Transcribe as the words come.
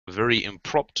very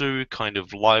impromptu kind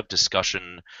of live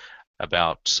discussion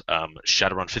about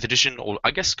Shadowrun 5th edition, or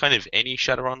I guess kind of any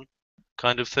Shadowrun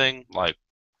kind of thing. Like,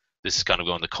 this is kind of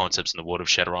going the concepts in the world of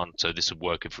Shadowrun, so this would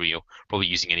work if we are probably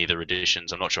using any other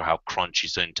editions. I'm not sure how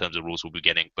crunchy in terms of rules we'll be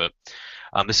getting, but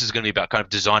this is going to be about kind of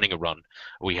designing a run.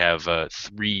 We have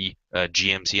three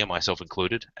GMs here, myself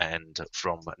included, and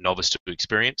from novice to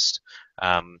experienced.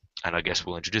 And I guess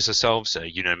we'll introduce ourselves.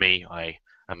 You know me,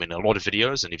 I'm in a lot of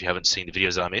videos, and if you haven't seen the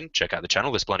videos that I'm in, check out the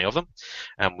channel. There's plenty of them.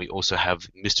 And we also have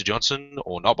Mr. Johnson,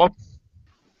 or not Bob.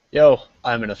 Yo,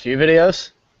 I'm in a few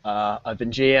videos. I've been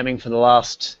GMing for the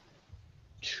last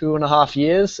 2.5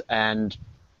 years, and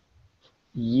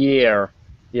the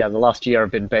last year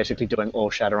I've been basically doing all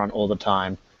Shadowrun all the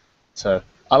time. So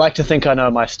I like to think I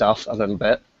know my stuff a little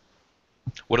bit.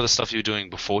 What are the stuff you were doing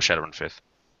before Shadowrun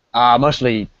 5th?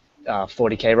 Mostly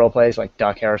 40k roleplays like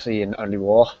Dark Heresy and Only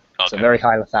War. Okay. So very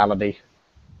high lethality.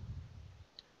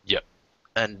 Yep.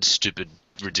 And stupid,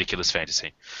 ridiculous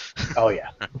fantasy. Oh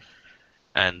yeah.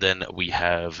 And then we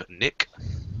have Nick,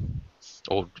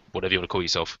 or whatever you want to call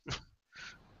yourself.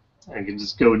 I can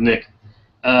just go with Nick.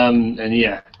 And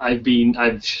yeah, I've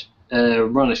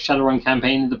run a Shadowrun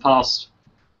campaign in the past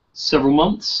several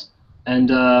months,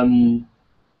 and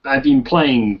I've been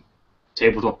playing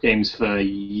tabletop games for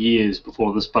years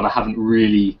before this, but I haven't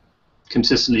really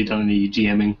consistently done any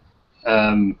GMing.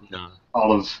 No.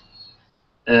 All of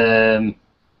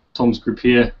Tom's group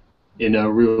here in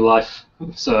real life,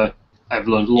 so I've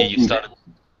learned a lot. Yeah,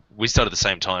 we started at the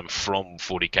same time from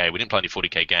 40k. We didn't play any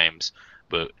 40k games,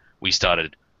 but we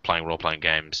started playing role-playing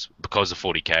games because of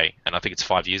 40k, and I think it's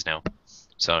 5 years now.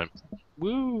 So,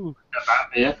 woo!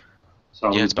 Yeah.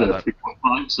 So yeah, it's about that.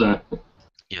 3.5. So.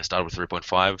 Yeah, started with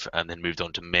 3.5 and then moved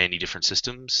on to many different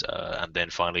systems, and then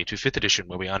finally to 5th edition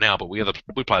where we are now. But we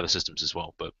play other systems as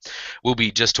well. But we'll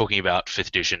be just talking about 5th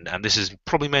edition, and this is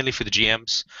probably mainly for the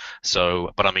GMs.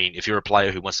 So, but I mean, if you're a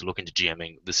player who wants to look into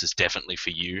GMing, this is definitely for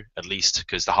you, at least,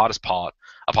 because the hardest part,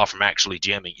 apart from actually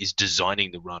GMing, is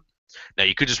designing the run. Now,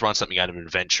 you could just run something out of an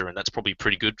adventure, and that's probably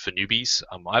pretty good for newbies.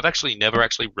 I've actually never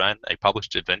ran a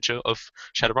published adventure of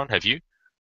Shadowrun. Have you?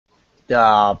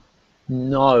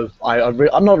 No,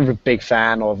 I'm not a big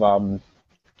fan of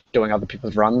doing other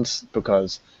people's runs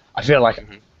because I feel like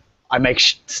I make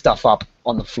stuff up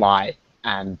on the fly,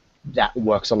 and that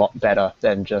works a lot better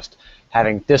than just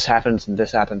having this happens and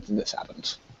this happens and this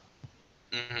happens.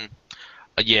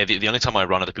 Yeah, the only time I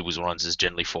run other people's runs is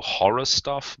generally for horror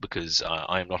stuff because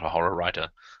I am not a horror writer,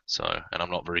 and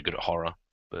I'm not very good at horror.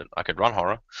 But I could run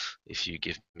horror if you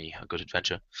give me a good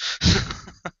adventure.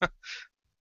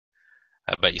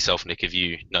 How about yourself, Nick?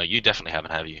 No, you definitely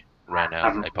haven't, have you? Ran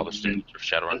out a published adventure of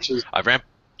Shadowrun. I've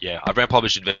ran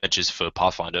published adventures for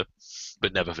Pathfinder,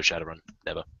 but never for Shadowrun,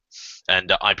 never.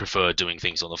 And I prefer doing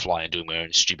things on the fly and doing my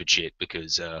own stupid shit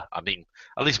because I mean,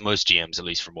 at least most GMs, at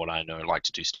least from what I know, like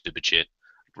to do stupid shit,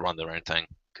 run their own thing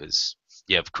because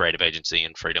you have creative agency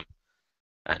and freedom,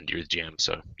 and you're the GM,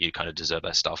 so you kind of deserve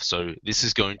that stuff. So this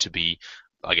is going to be,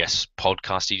 I guess,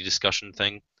 podcasty discussion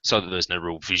thing, so that there's no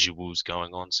real visuals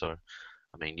going on. So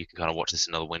I mean, you can kind of watch this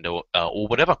in another window or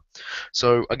whatever.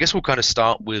 So I guess we'll kind of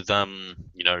start with,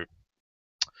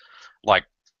 like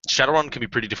Shadowrun can be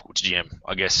pretty difficult to GM.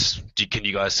 I guess. Can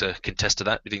you guys contest to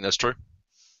that? Do you think that's true?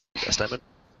 That statement?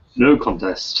 No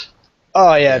contest.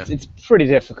 Oh yeah, it's pretty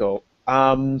difficult.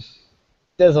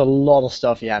 There's a lot of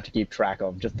stuff you have to keep track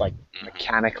of, just like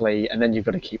mechanically, and then you've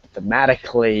got to keep it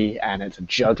thematically, and it's a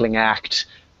juggling act,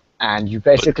 and you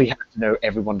basically have to know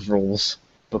everyone's rules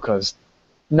because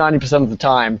 90% of the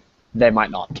time, they might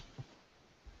not.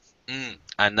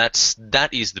 And that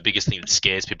is the biggest thing that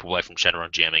scares people away from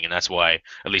Shadowrun GMing, and that's why,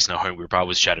 at least in our home group, I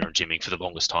was Shadowrun GMing for the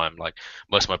longest time. Like,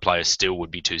 most of my players still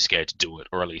would be too scared to do it,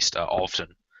 or at least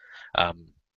often.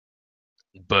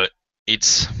 But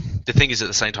the thing is, at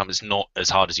the same time, it's not as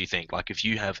hard as you think. Like, if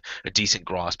you have a decent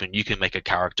grasp and you can make a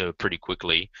character pretty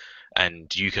quickly,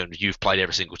 and you've played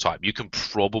every single type, you can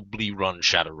probably run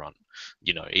Shadowrun.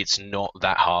 You know, it's not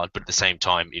that hard, but at the same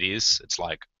time, it is. It's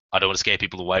like, I don't want to scare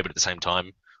people away, but at the same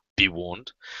time, be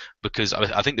warned. Because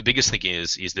I think the biggest thing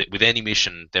is that with any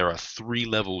mission, there are 3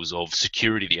 levels of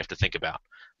security that you have to think about.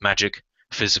 Magic,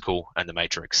 physical, and the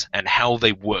Matrix, and how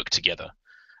they work together.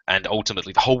 And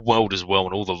ultimately, the whole world as well,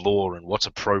 and all the lore, and what's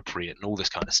appropriate, and all this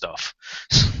kind of stuff.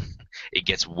 It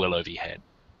gets well over your head.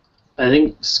 I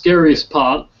think the scariest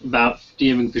part about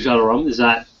DMing for Shadowrun is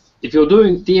that if you're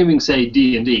doing DMing, say,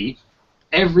 D&D,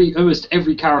 almost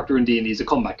every character in D&D is a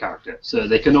combat character, so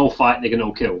they can all fight, they can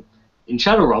all kill. In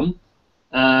Shadowrun,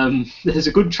 there's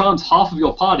a good chance half of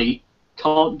your party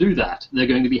can't do that. They're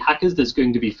going to be hackers, there's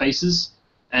going to be faces,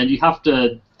 and you have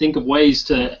to think of ways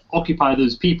to occupy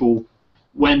those people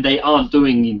when they aren't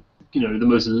doing, the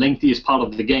most lengthiest part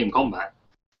of the game, combat.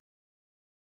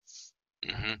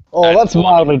 Mm-hmm. Oh, that's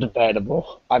mildly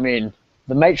debatable. I mean,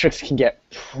 the Matrix can get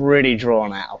pretty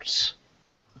drawn out.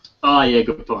 Ah, yeah,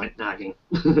 good point. Nagging.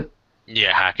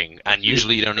 Yeah, hacking, and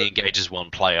usually it only engages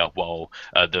one player. While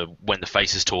when the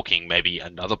face is talking, maybe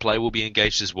another player will be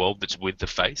engaged as well. That's with the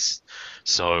face.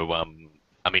 So,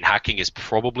 I mean, hacking is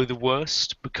probably the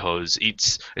worst because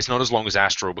it's not as long as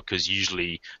Astral, because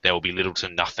usually there will be little to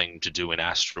nothing to do in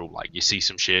Astral. Like you see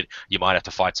some shit, you might have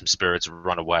to fight some spirits,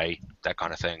 run away, that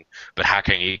kind of thing. But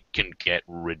hacking, it can get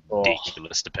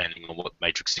ridiculous depending on what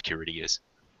Matrix security is.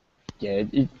 Yeah,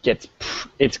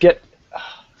 it's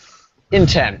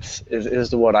intense is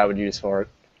the word I would use for it.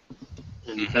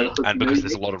 Mm-hmm. And because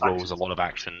there's a lot of rules, a lot of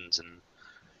actions,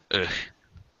 and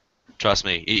trust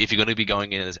me, if you're going to be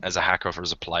going in as a hacker or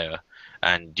as a player,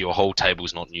 and your whole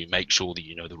table's not new, make sure that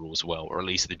you know the rules well, or at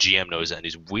least the GM knows it and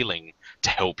is willing to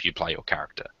help you play your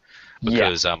character.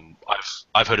 Because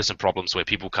I've heard of some problems where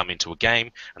people come into a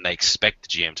game and they expect the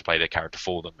GM to play their character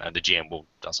for them, and the GM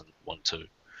doesn't want to.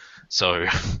 So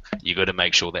you got to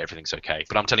make sure that everything's okay.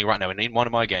 But I'm telling you right now, in one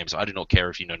of my games, I do not care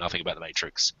if you know nothing about the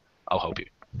Matrix. I'll help you.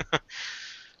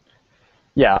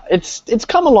 Yeah, it's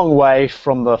come a long way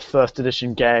from the first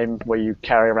edition game where you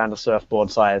carry around a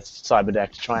surfboard-sized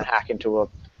cyberdeck to try and hack into a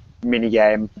mini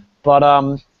game.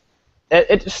 But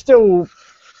it's still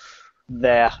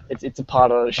there. It's a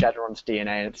part of Shadowrun's DNA,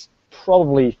 and it's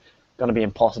probably going to be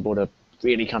impossible to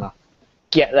really kind of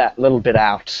get that little bit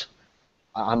out.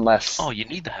 Unless... Oh, you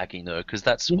need the hacking, though, because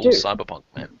that's all cyberpunk,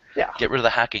 man. Yeah. Get rid of the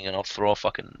hacking and I'll throw a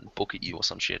fucking book at you or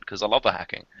some shit, because I love the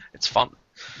hacking. It's fun.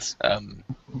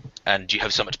 And you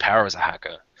have so much power as a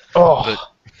hacker. Oh,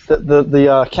 but...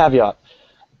 the caveat.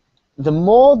 The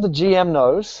more the GM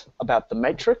knows about the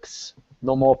Matrix,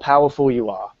 the more powerful you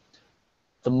are.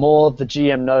 The more the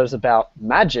GM knows about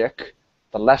magic,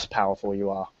 the less powerful you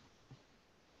are.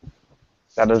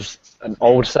 That is an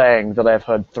old saying that I've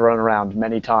heard thrown around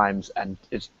many times, and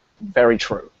it's very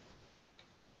true.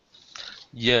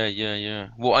 Yeah.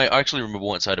 Well, I actually remember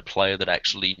once I had a player that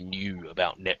actually knew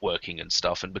about networking and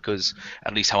stuff, and because,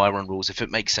 at least how I run rules, if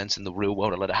it makes sense in the real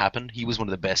world to let it happen, he was one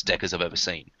of the best deckers I've ever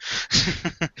seen.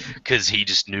 Because he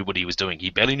just knew what he was doing. He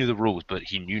barely knew the rules, but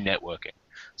he knew networking.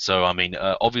 So, I mean,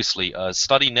 obviously,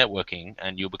 study networking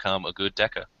and you'll become a good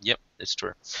decker. Yep, it's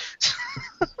true.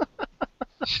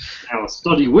 Now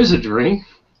study wizardry.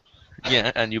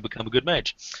 Yeah, and you'll become a good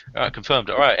mage. All right, confirmed.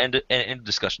 All right, end of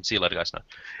discussion. See you later, guys. No.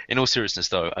 In all seriousness,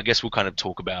 though, I guess we'll kind of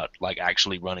talk about like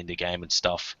actually running the game and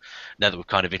stuff. Now that we've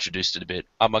kind of introduced it a bit,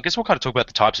 I guess we'll kind of talk about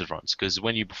the types of runs, because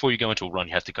before you go into a run,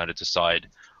 you have to kind of decide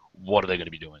what are they going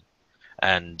to be doing.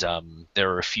 And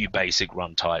there are a few basic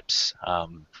run types,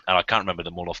 and I can't remember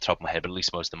them all off the top of my head, but at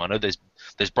least most of them. I know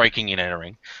there's breaking and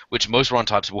entering, which most run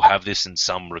types will have this in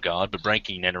some regard, but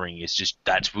breaking and entering is just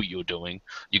that's what you're doing.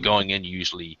 You're going in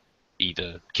usually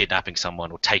either kidnapping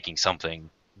someone or taking something.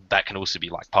 That can also be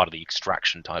like part of the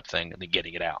extraction type thing, and then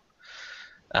getting it out.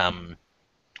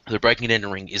 The breaking and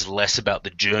entering is less about the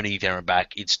journey there and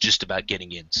back. It's just about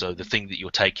getting in. So the thing that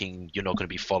you're taking, you're not going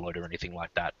to be followed or anything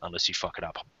like that unless you fuck it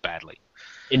up badly.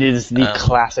 It is the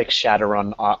classic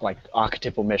Shadowrun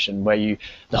archetypal mission where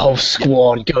the whole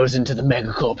squad goes into the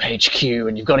Megacorp HQ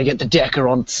and you've got to get the Decker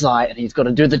on site and he's got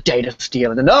to do the data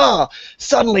steal, and then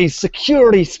suddenly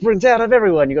security springs out of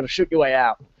everywhere and you've got to shoot your way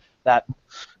out. That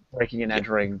breaking and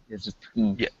entering is just...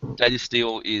 Yeah, data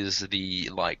steal is the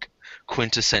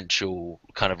quintessential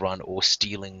kind of run, or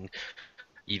stealing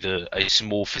either a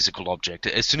small physical object.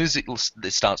 As soon as it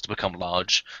starts to become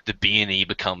large, the B&E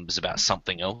becomes about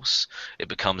something else. It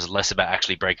becomes less about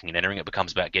actually breaking and entering. It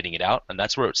becomes about getting it out, and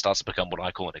that's where it starts to become what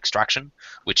I call an extraction,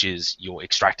 which is you're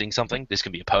extracting something. This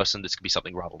can be a person, this can be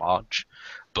something rather large,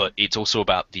 but it's also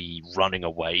about the running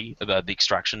away. The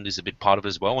extraction is a big part of it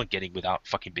as well, and getting without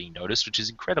fucking being noticed, which is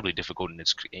incredibly difficult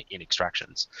in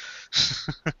extractions.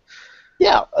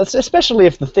 Yeah, especially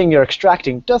if the thing you're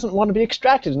extracting doesn't want to be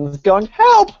extracted and is going,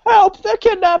 help, help, they're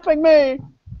kidnapping me!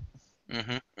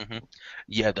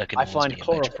 Yeah, that can I find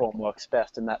chloroform works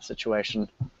best in that situation.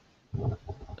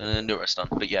 Neurostun,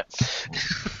 but yeah.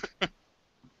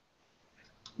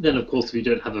 Then, of course, if you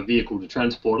don't have a vehicle to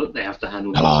transport it, they have to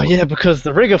handle it. Oh, yeah, because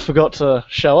the rigger forgot to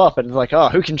show up, and it's like,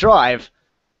 who can drive?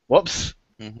 Whoops.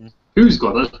 Who's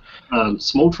got a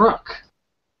small truck?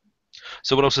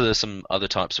 So what else are there some other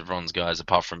types of runs, guys,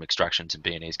 apart from extractions and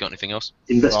B&Es? Got anything else?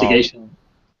 Investigation.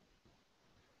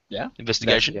 Yeah.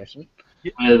 Investigation.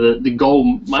 The goal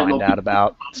might Find not out be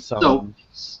about so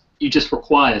you just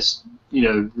require,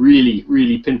 really,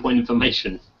 really pinpoint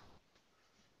information.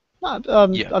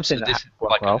 I've seen it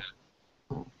work well.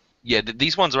 Yeah,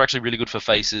 these ones are actually really good for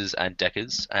faces and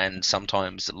deckers, and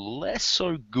sometimes less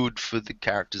so good for the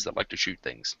characters that like to shoot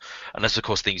things. Unless, of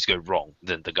course, things go wrong,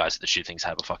 then the guys that shoot things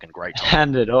have a fucking great time.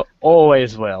 And it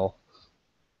always will.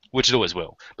 Which it always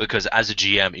will, because as a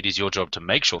GM, it is your job to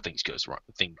make sure things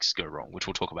go wrong, which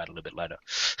we'll talk about a little bit later.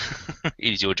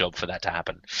 It is your job for that to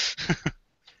happen.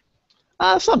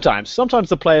 Sometimes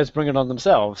the players bring it on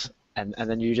themselves, and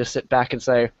then you just sit back and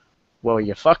say, "Well,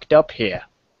 you fucked up here."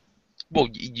 Well,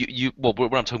 what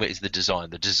I'm talking about is the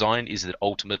design. The design is that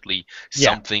ultimately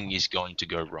something is going to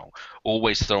go wrong.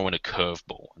 Always throw in a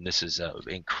curveball, and this is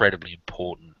incredibly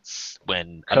important.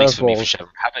 When, at least for me, for Shadowrun,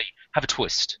 have a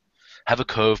twist, have a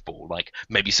curveball. Like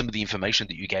maybe some of the information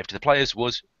that you gave to the players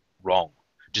was wrong,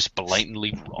 just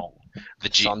blatantly wrong. The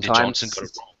Johnson got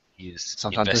it wrong.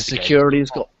 Sometimes the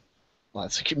security's got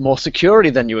more security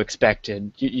than you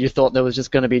expected. You thought there was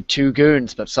just going to be 2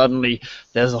 goons, but suddenly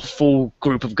there's a full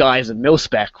group of guys in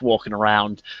mil-spec walking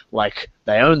around like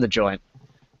they own the joint.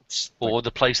 Or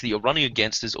the place that you're running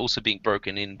against is also being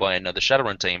broken in by another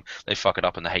Shadowrun team. They fuck it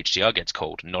up and the HDR gets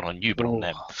called. Not on you, but on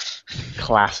them.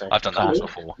 Classic. I've done that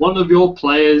before. One of your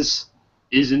players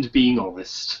isn't being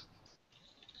honest.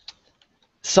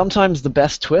 Sometimes the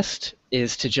best twist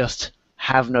is to just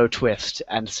have no twist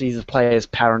and see the player's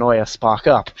paranoia spark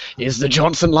up. Is the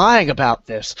Johnson lying about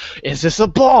this? Is this a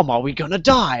bomb? Are we going to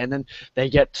die? And then they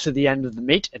get to the end of the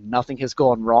meet and nothing has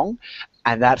gone wrong,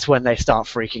 and that's when they start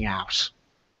freaking out.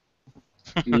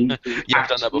 Yeah, I've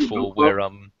done that before, where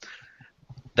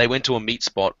they went to a meat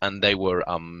spot and they were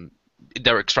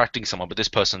extracting someone, but this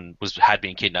person had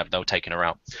been kidnapped. They were taking her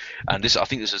out, and I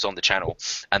think this was on the channel.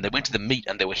 And they went to the meet,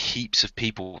 and there were heaps of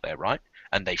people there, right?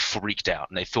 And they freaked out,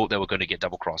 and they thought they were going to get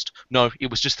double-crossed. No, it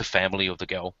was just the family of the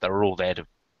girl. They were all there to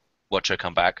watch her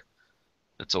come back.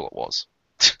 That's all it was.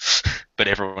 But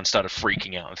everyone started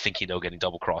freaking out and thinking they were getting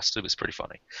double-crossed. It was pretty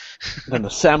funny. Then the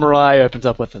samurai opens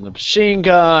up with a machine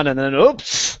gun, and then,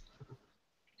 oops!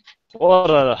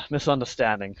 What a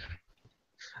misunderstanding.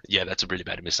 Yeah, that's a really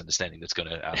bad misunderstanding that's going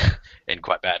to end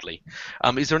quite badly.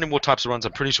 Is there any more types of runs?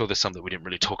 I'm pretty sure there's some that we didn't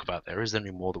really talk about there. Is there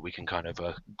any more that we can kind of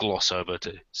gloss over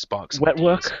to spark some Wet ideas?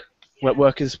 work. Wet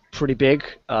work is pretty big.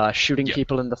 Shooting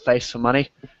people in the face for money.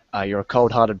 You're a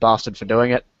cold-hearted bastard for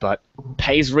doing it, but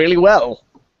pays really well.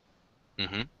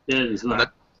 Mm-hmm. Yeah, there's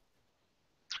that.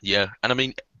 Yeah, and I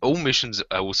mean, all missions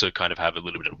also kind of have a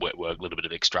little bit of wet work, a little bit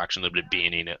of extraction, a little bit of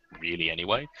being in it, really,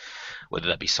 anyway. Whether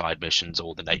that be side missions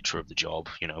or the nature of the job.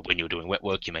 You know, when you're doing wet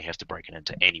work, you may have to break it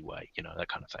into anyway, you know, that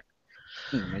kind of thing.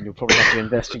 And you'll probably have to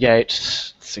investigate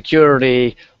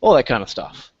security, all that kind of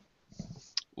stuff.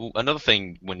 Well, another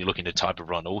thing when you're looking at type of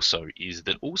run also is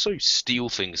that also steal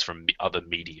things from other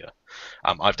media.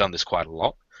 I've done this quite a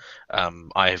lot.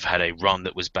 I've had a run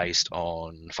that was based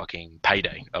on fucking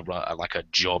Payday, like a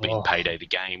job in Payday, the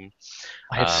game.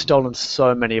 I have stolen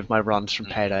so many of my runs from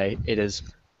Payday. It is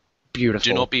beautiful.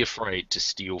 Do not be afraid to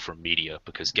steal from media,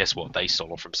 because guess what? They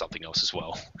stole from something else as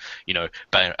well. You know,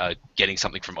 getting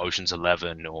something from Ocean's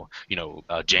 11 or, you know,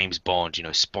 James Bond, you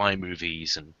know, spy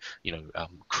movies and, you know,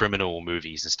 criminal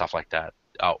movies and stuff like that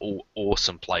are all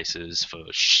awesome places for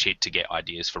shit to get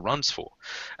ideas for runs for.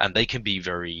 And they can be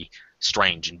very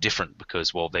strange and different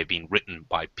because, well, they've been written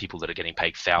by people that are getting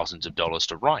paid thousands of dollars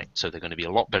to write, so they're going to be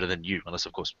a lot better than you, unless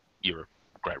of course you're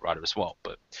a great writer as well.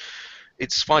 But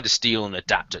it's fine to steal and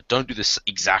adapt it. Don't do this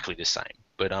exactly the same.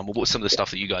 But what's some of the stuff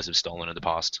that you guys have stolen in the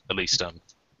past? At least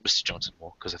Mr. Johnson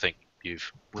more, because I think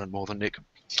you've run more than Nick.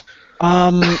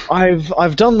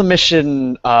 I've done the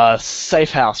mission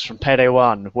Safe House from Payday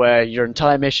 1, where your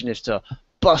entire mission is to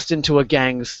bust into a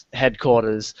gang's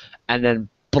headquarters and then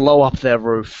blow up their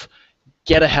roof,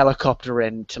 get a helicopter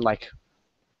in to, like,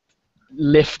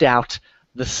 lift out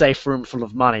the safe room full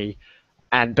of money.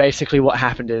 And basically what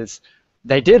happened is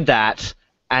they did that,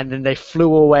 and then they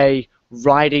flew away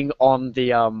riding on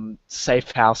the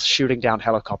safe house, shooting down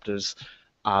helicopters.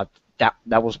 That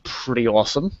was pretty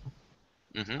awesome.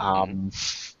 Mm-hmm.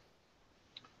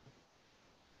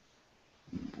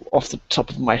 Off the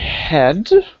top of my head,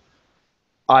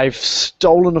 I've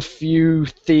stolen a few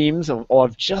themes, or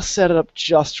I've just set it up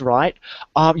just right.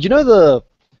 You know the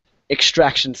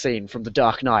extraction scene from The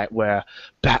Dark Knight where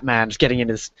Batman's getting in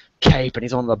his cape and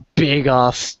he's on the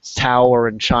big-ass tower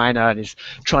in China and he's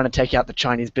trying to take out the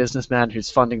Chinese businessman who's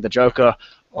funding the Joker,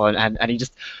 and he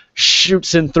just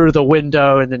shoots in through the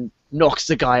window and then knocks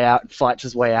the guy out and fights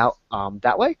his way out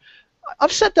that way?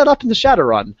 I've set that up in the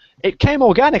Shadowrun. It came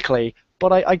organically,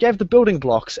 but I gave the building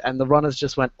blocks, and the runners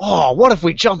just went, oh, what if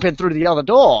we jump in through the other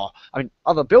door?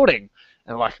 Other building.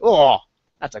 And I'm like, oh,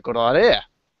 that's a good idea.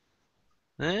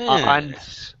 And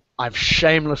I've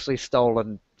shamelessly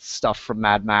stolen stuff from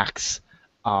Mad Max.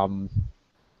 Yeah, I'm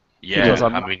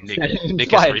I mean, Nick has inspired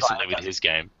by recently it. with his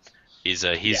game. His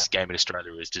game in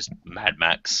Australia is just Mad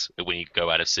Max when you go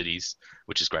out of cities,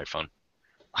 which is great fun.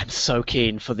 I'm so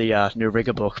keen for the new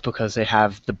rigger book because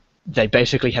they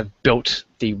basically have built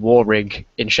the war rig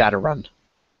in Shadowrun.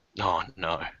 Oh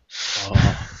no,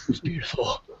 Oh, it's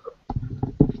beautiful.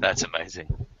 that's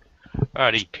amazing.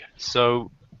 Alrighty,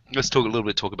 so let's talk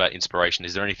about inspiration.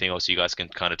 Is there anything else you guys can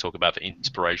kind of talk about for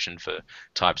inspiration for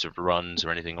types of runs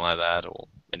or anything like that, or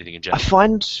anything in I general?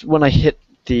 find when I hit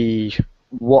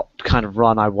what kind of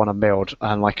run I want to build,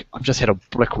 and like I've just hit a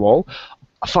brick wall,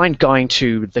 I find going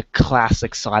to the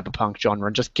classic cyberpunk genre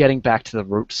and just getting back to the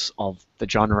roots of the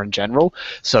genre in general.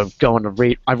 So going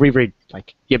to I reread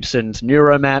like Gibson's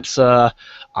Neuromancer,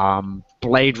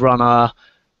 Blade Runner,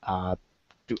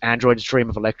 do Android's Dream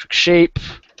of Electric Sheep,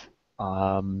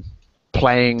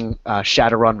 playing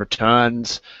Shadowrun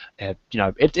Returns.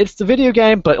 It's the video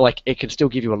game, but like it can still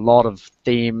give you a lot of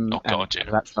theme and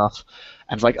that stuff.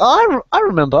 And it's like, oh, I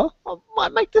remember, I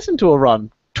might make this into a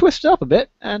run, twist it up a bit,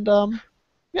 and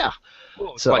yeah.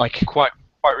 Well, so quite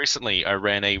recently, I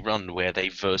ran a run where they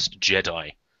versed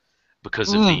Jedi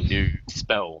because of the new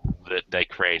spell that they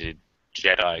created.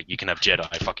 Jedi, you can have Jedi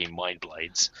fucking mind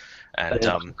blades, and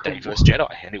they versed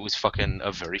Jedi, and it was fucking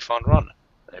a very fun run.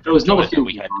 It was not a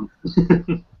feel-good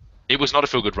run. It was not a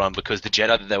feel-good run because the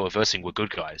Jedi that they were versing were good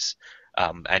guys,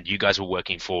 and you guys were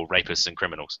working for rapists and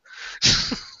criminals.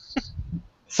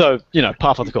 So,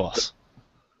 par for the course.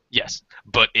 Yes,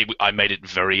 but I made it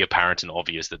very apparent and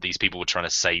obvious that these people were trying to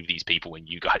save these people, and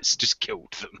you guys just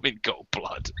killed them in cold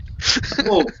blood.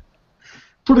 Well,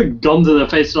 put a gun to their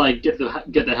face to like get the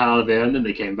hell out of there, and then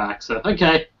they came back. So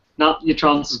okay, now your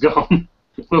chance is gone.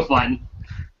 We're fine.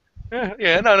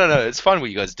 Yeah, no, it's fine what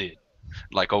you guys did.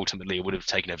 Like ultimately, it would have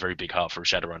taken a very big heart for a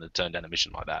Shadowrun to turn down a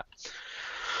mission like that.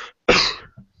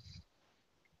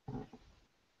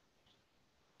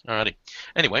 Alrighty.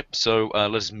 Anyway, so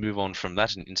let's move on from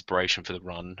that and inspiration for the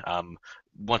run.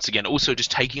 Once again, also just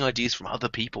taking ideas from other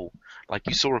people. Like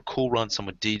you saw a cool run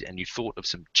someone did and you thought of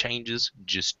some changes,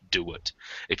 just do it.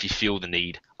 If you feel the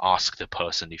need, ask the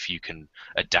person if you can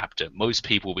adapt it. Most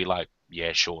people will be like,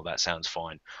 yeah, sure, that sounds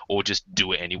fine. Or just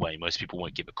do it anyway. Most people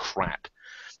won't give a crap.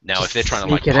 Now, Just if they're trying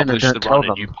to like publish the run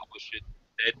and you publish it,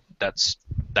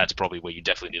 that's probably where you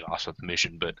definitely need to ask for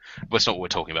permission, but that's not what we're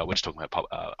talking about. We're just talking about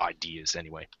ideas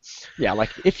anyway. Yeah, like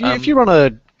if you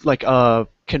run a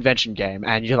convention game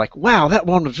and you're like, wow, that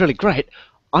one was really great,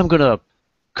 I'm gonna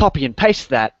copy and paste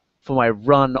that for my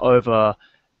run over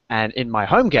and in my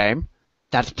home game.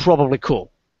 That's probably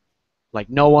cool. Like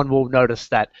no one will notice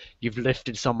that you've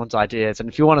lifted someone's ideas, and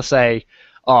if you want to say,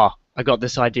 oh, I got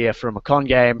this idea from a con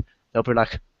game, they'll be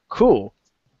like, cool.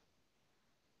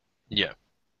 Yeah.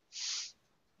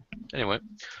 Anyway,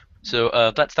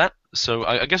 so that's that. So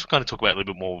I guess we'll kind of talk about a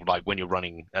little bit more like when you're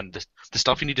running, and the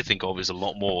stuff you need to think of is a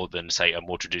lot more than, say, a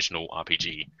more traditional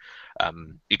RPG,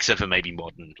 except for maybe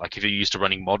modern. Like if you're used to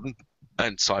running modern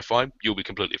and sci-fi, you'll be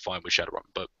completely fine with Shadowrun.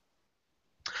 But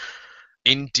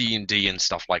in D&D and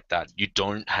stuff like that, you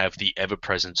don't have the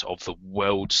ever-presence of the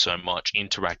world so much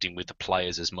interacting with the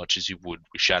players as much as you would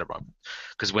with Shadowrun.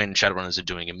 Because when Shadowrunners are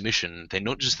doing a mission, they're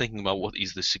not just thinking about what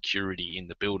is the security in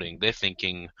the building. They're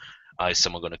thinking, is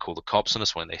someone going to call the cops on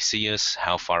us when they see us?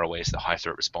 How far away is the high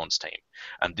threat response team?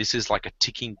 And this is like a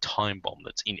ticking time bomb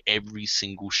that's in every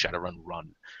single Shadowrun run.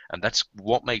 And that's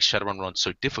what makes Shadowrun run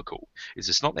so difficult, is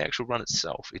it's not the actual run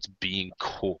itself, it's being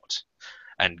caught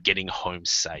and getting home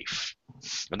safe.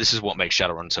 And this is what makes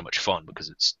Shadowrun so much fun, because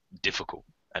it's difficult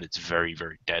and it's very,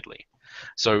 very deadly.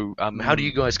 So how do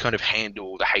you guys kind of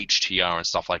handle the HTR and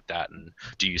stuff like that? And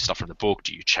do you use stuff from the book?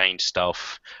 Do you change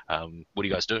stuff? What do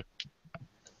you guys do?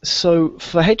 So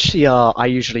for HTR, I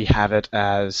usually have it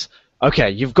as, okay,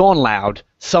 you've gone loud,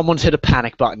 someone's hit a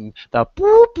panic button, the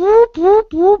boop, boop, boop,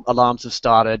 boop, alarms have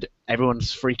started,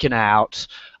 everyone's freaking out,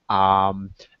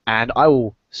 and I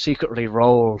will secretly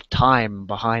roll time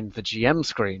behind the GM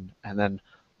screen and then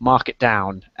mark it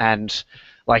down and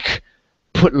like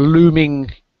put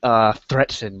looming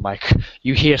threats in. Like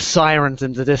you hear sirens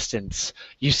in the distance,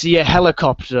 you see a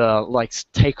helicopter like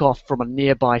take off from a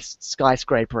nearby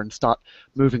skyscraper and start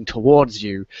moving towards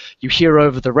you. You hear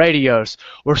over the radios,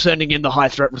 we're sending in the high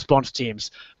threat response teams,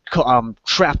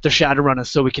 trap the Shadowrunners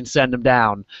so we can send them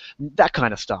down, that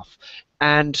kind of stuff.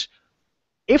 And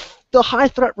if the high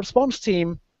threat response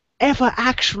team ever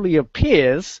actually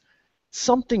appears,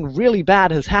 something really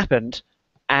bad has happened,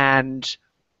 and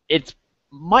it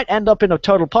might end up in a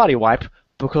total party wipe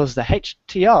because the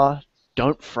HTR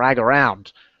don't frag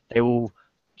around. They will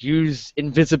use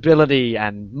invisibility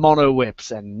and mono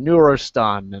whips and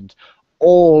neurostun and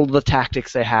all the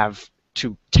tactics they have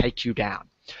to take you down.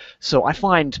 So I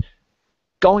find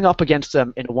going up against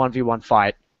them in a 1v1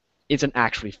 fight isn't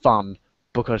actually fun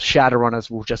because Shadowrunners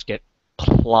will just get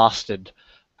plastered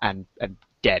and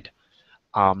dead.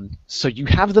 So you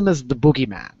have them as the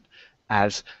boogeyman,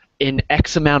 as in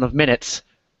X amount of minutes,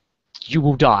 you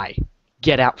will die.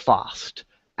 Get out fast.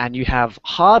 And you have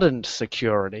hardened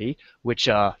security, which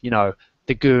are,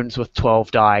 the goons with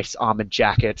 12 dice, armored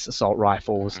jackets, assault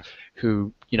rifles,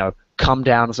 who, come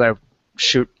down and say,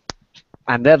 shoot.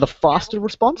 And they're the faster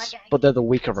response, but they're the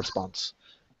weaker response.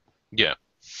 Yeah.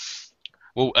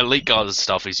 Well, elite guard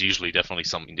stuff is usually definitely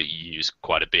something that you use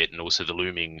quite a bit, and also the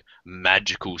looming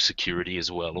magical security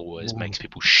as well always makes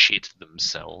people shit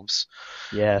themselves.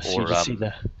 Yes, you just see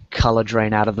the color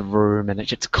drain out of the room, and it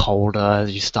gets colder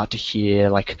as you start to hear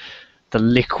like the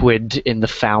liquid in the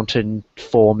fountain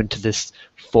form into this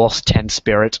Force 10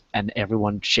 spirit, and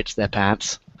everyone shits their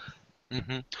pants.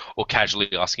 Or casually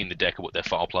asking the decker what their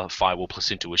firewall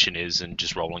plus intuition is and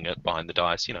just rolling it behind the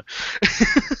dice, Hey,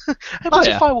 what's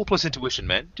your firewall plus intuition,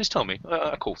 man? Just tell me.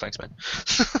 Cool, thanks, man.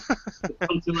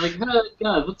 Something like, hey,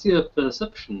 God, what's your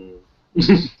perception?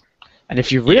 And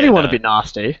if you really want to be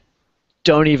nasty,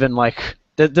 don't even,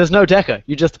 there's no decker.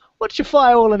 You just, what's your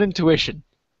firewall and intuition?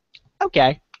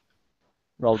 Okay.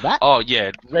 Roll that. Oh yeah,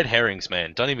 red herrings,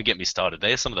 man. Don't even get me started.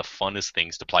 They're some of the funnest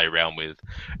things to play around with.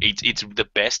 It's the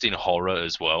best in horror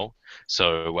as well.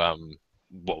 So,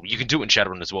 well, you can do it in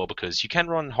Shadowrun as well because you can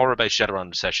run horror-based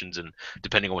Shadowrun sessions, and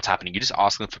depending on what's happening, you just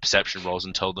ask them for perception rolls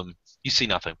and tell them you see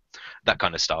nothing, that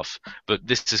kind of stuff. But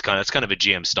this is it's kind of a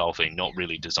GM style thing, not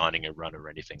really designing a run or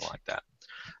anything like that.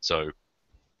 So,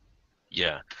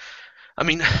 yeah. I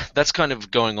mean, that's kind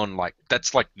of going on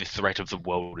that's like the threat of the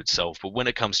world itself. But when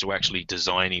it comes to actually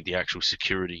designing the actual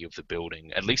security of the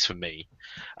building, at least for me,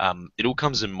 it all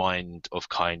comes in mind of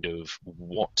kind of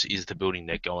what is the building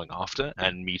they're going after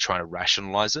and me trying to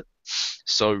rationalize it.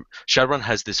 So Shadowrun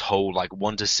has this whole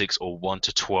 1 to 6 or 1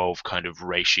 to 12 kind of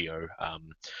ratio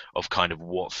of kind of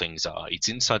what things are. It's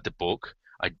inside the book.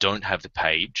 I don't have the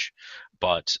page,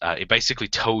 but it basically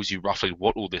tells you roughly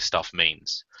what all this stuff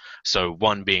means. So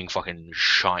 1 being fucking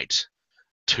shite,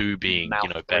 2 being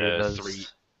better, 3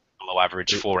 below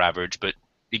average, 4 average, but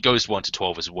it goes 1 to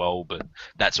 12 as well. But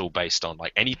that's all based on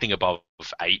anything above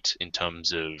 8 in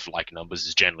terms of numbers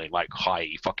is generally high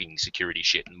fucking security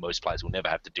shit, and most players will never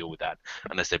have to deal with that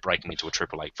unless they're breaking into a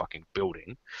AAA fucking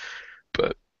building.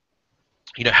 But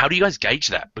how do you guys gauge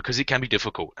that? Because it can be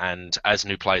difficult, and as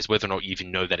new players, whether or not you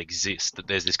even know that exists, that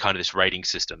there's this kind of this rating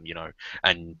system,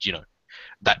 and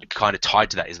that kind of tied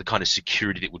to that is the kind of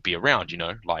security that would be around,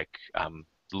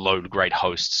 low grade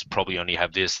hosts probably only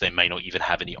have this, they may not even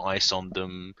have any ice on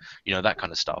them, that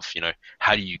kind of stuff.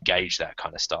 How do you gauge that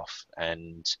kind of stuff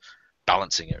and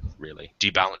balancing it really? Do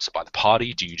you balance it by the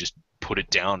party? Do you just put it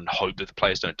down and hope that the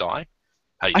players don't die?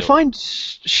 How do you do it? Find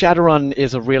Shadowrun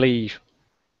is a really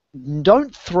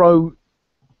don't throw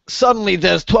suddenly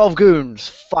there's 12 goons,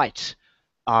 fight.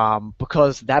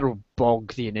 Because that'll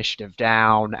bog the initiative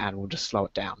down and will just slow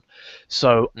it down.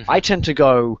 So I tend to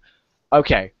go,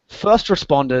 okay, first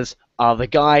responders are the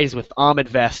guys with armored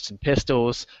vests and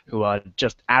pistols who are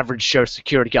just average Joe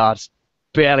security guards,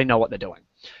 barely know what they're doing.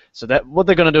 So what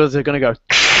they're going to do is they're going to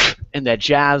go in their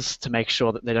jazz to make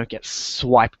sure that they don't get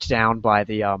swiped down by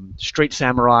the street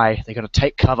samurai. They're going to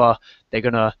take cover. They're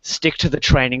going to stick to the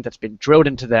training that's been drilled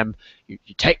into them. You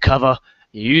take cover.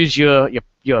 You use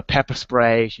your pepper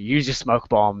spray, you use your smoke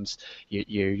bombs, you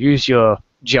use your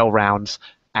gel rounds,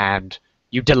 and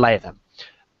you delay them.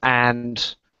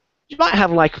 And you might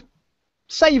have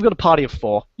say you've got a party of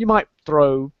 4, you might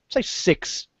throw, say,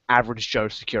 6 average Joe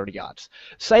security guards.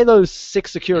 Say those 6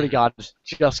 security guards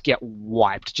just get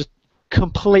wiped, just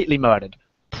completely murdered.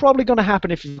 Probably going to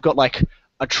happen if you've got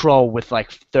a troll with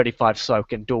 35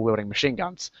 soak and dual wielding machine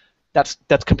guns.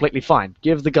 That's completely fine.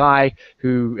 Give the guy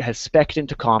who has spec'd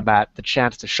into combat the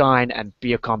chance to shine and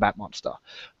be a combat monster.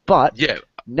 But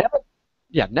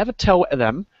never tell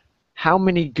them how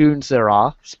many goons there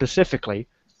are specifically,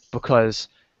 because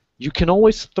you can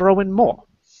always throw in more.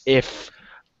 If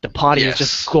the party has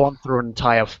just gone through an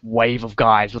entire wave of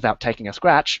guys without taking a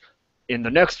scratch, in the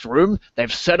next room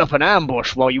they've set up an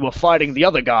ambush while you were fighting the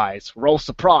other guys. Roll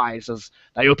surprise as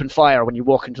they open fire when you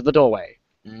walk into the doorway.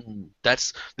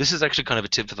 This is actually kind of a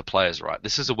tip for the players, right?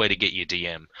 This is a way to get your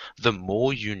DM. The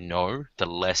more you know, the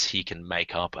less he can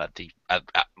make up at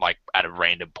a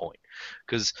random point.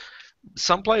 Because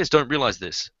some players don't realize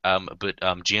this, but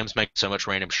GMs make so much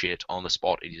random shit on the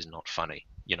spot, it is not funny.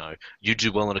 You know, you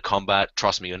do well in a combat,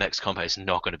 trust me, your next combat is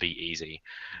not going to be easy.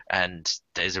 And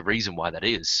there's a reason why that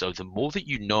is. So the more that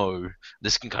you know,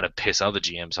 this can kind of piss other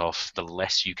GMs off, the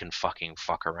less you can fucking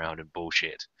fuck around and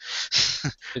bullshit.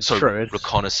 It's So true.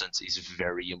 reconnaissance is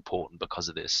very important because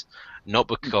of this. Not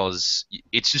because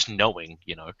it's just knowing,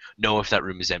 know if that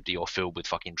room is empty or filled with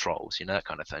fucking trolls, that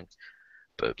kind of thing.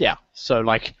 But Yeah. So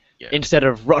like, yeah. instead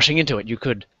of rushing into it, you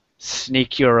could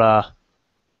sneak your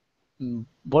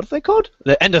what are they called?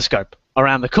 The endoscope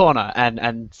around the corner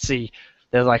and see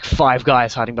there's like 5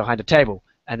 guys hiding behind a table.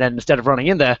 And then instead of running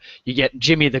in there, you get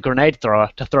Jimmy the grenade thrower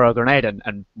to throw a grenade in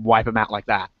and wipe them out like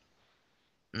that.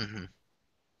 Mm-hmm.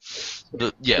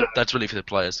 But yeah, that's really for the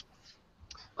players.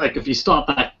 Like if you start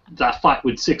that fight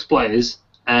with 6 players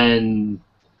and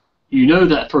you know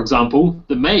that, for example,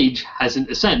 the mage hasn't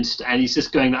ascended and he's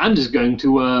just going, I'm just going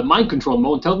to mind control them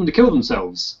all and tell them to kill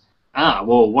themselves. Ah,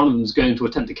 well, one of them's going to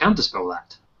attempt to counterspell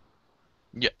that.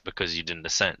 Yeah, because you didn't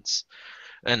ascend.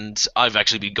 And I've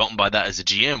actually been gotten by that as a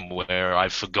GM, where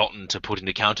I've forgotten to put in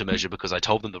a countermeasure because I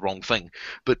told them the wrong thing.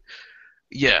 But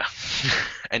yeah,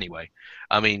 anyway,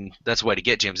 I mean, that's a way to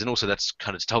get GMs, and also that's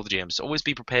kind of to tell the GMs, always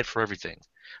be prepared for everything.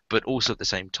 But also at the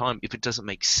same time, if it doesn't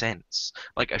make sense,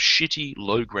 like a shitty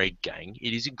low-grade gang,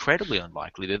 it is incredibly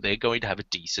unlikely that they're going to have a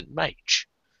decent mage.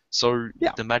 So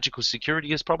Yeah. the magical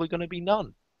security is probably going to be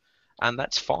none. And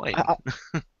that's fine.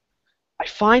 I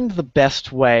find the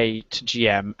best way to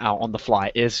GM out on the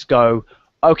fly is go,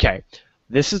 okay,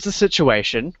 this is the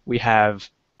situation. We have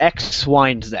X, Y,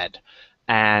 and Z.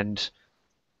 And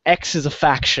X is a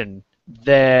faction.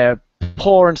 They're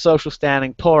poor in social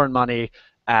standing, poor in money,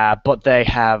 but they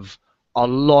have a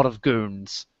lot of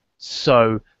goons.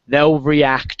 So they'll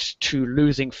react to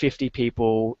losing 50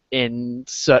 people in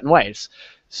certain ways.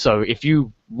 So if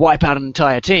you wipe out an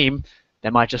entire team, they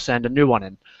might just send a new one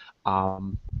in.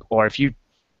 Or if you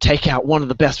take out one of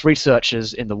the best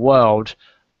researchers in the world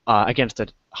against a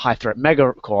high-threat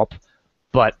megacorp,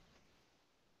 but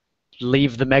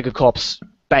leave the megacorp's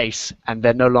base and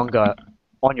they're no longer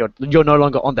on you're no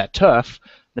longer on that turf,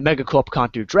 the megacorp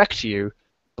can't do direct to you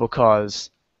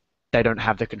because they don't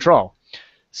have the control.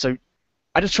 So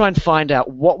I just try and find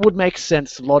out what would make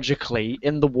sense logically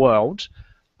in the world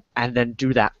and then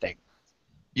do that thing.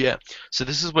 Yeah, so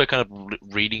this is where kind of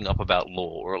reading up about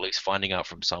lore, or at least finding out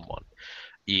from someone,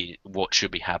 what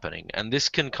should be happening. And this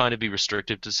can kind of be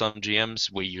restrictive to some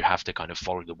GMs, where you have to kind of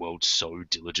follow the world so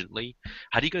diligently.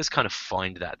 How do you guys kind of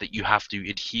find that you have to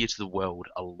adhere to the world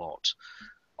a lot?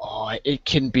 Oh, it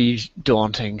can be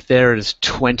daunting. There is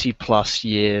 20-plus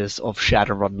years of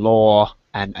Shadowrun lore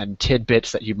and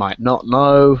tidbits that you might not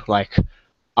know. Like,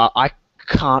 I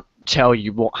can't tell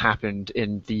you what happened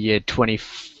in the year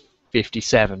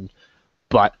 2057,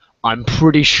 but I'm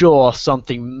pretty sure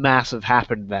something massive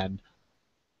happened then.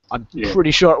 I'm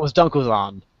pretty sure it was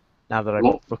Dunkelzahn, now that I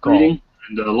recall. Reading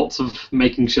and lots of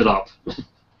making shit up.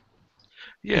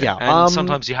 Yeah, and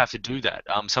sometimes you have to do that.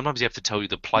 Sometimes you have to tell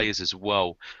the players as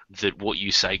well that what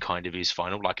you say kind of is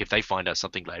final. Like, if they find out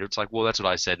something later, it's like, well, that's what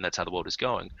I said, and that's how the world is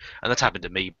going. And that's happened to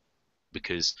me,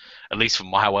 because, at least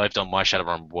from how I've done my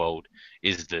Shadowrun world,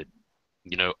 is that,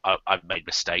 I've made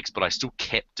mistakes, but I still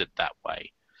kept it that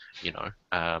way,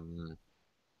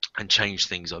 and change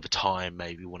things over time,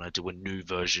 maybe when I do a new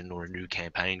version or a new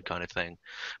campaign kind of thing.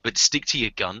 But stick to your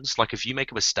guns. Like, if you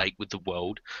make a mistake with the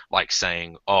world, like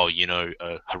saying, oh,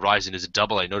 Horizon is a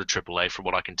AA, not a AAA, from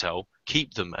what I can tell,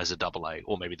 keep them as a AA.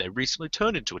 Or maybe they recently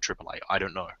turned into a AAA, I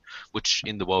don't know. Which,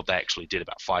 in the world, they actually did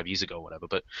about 5 years ago or whatever.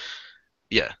 But,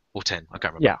 yeah, or 10, I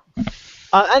can't remember. Yeah.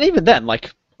 And even then,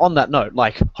 like, on that note,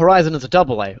 like, Horizon is a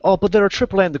AA. Oh, but they're a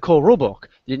AAA in the core rulebook.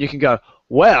 Then you can go,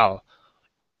 well,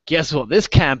 guess what this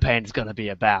campaign's going to be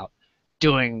about?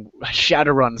 Doing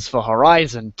Shadowruns for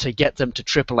Horizon to get them to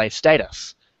AAA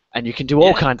status. And you can do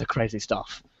all kinds of crazy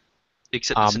stuff.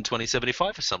 Except it's in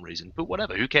 2075 for some reason. But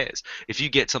whatever, who cares? If you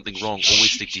get something wrong,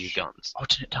 always stick to your guns.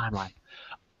 Alternate timeline.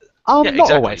 Yeah, not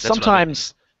exactly. always. That's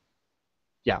sometimes,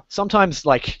 sometimes,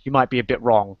 like, you might be a bit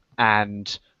wrong.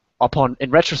 And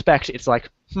in retrospect, it's like,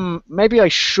 maybe I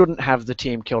shouldn't have the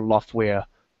team kill Lothweir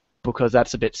because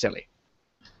that's a bit silly.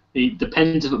 It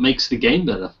depends if it makes the game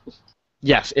better.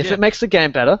 Yes, if it makes the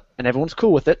game better and everyone's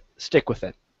cool with it, stick with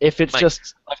it. If it's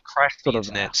just... I've crashed the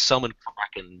internet, summoned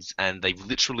Krakens, and they've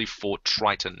literally fought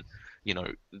Triton,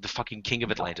 the fucking king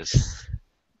of Atlantis.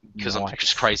 Because I'm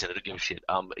just crazy and I don't give a shit.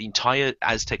 Entire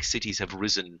Aztec cities have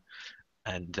risen,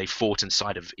 and they fought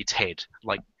inside of its head.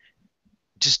 Like,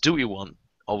 just do what you want.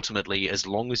 ultimately, as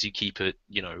long as you keep it,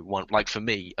 one, like for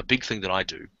me, a big thing that I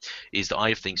do is that I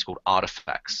have things called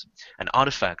artifacts, and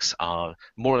artifacts are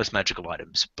more or less magical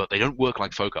items, but they don't work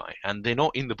like foci, and they're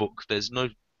not in the book. There's no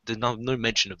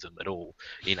mention of them at all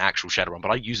in actual Shadowrun,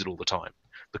 but I use it all the time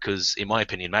because, in my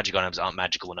opinion, magic items aren't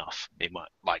magical enough.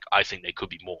 I think they could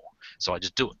be more, so I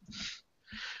just do it,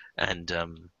 and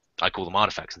I call them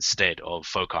artifacts instead of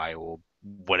foci or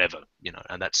whatever,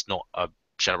 and that's not a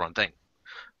Shadowrun thing,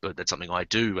 but that's something I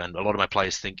do, and a lot of my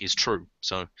players think is true.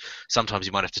 So sometimes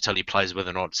you might have to tell your players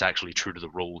whether or not it's actually true to the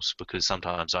rules, because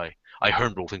sometimes I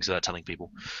home rule things without telling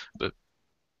people. But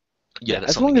yeah,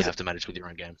 that's something you have to manage with your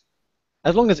own game.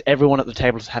 As long as everyone at the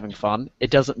table is having fun, it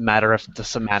doesn't matter if the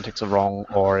semantics are wrong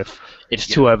or if it's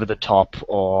too over the top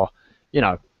or,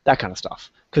 that kind of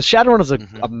stuff. Because Shadowrun is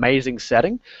an amazing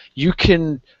setting. You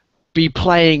can be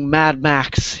playing Mad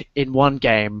Max in one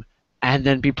game and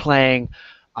then be playing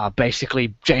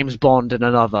basically James Bond in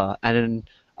another. And in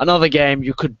another game,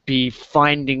 you could be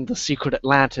finding the secret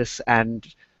Atlantis and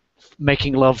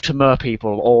making love to mer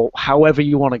people, or however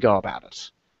you want to go about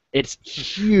it. It's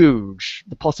huge.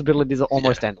 The possibilities are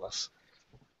almost endless.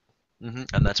 And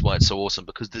that's why it's so awesome,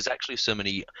 because there's actually so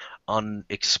many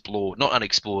unexplored, not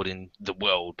unexplored in the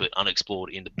world, but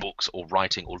unexplored in the books or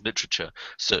writing or literature,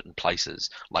 certain places.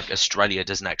 Like Australia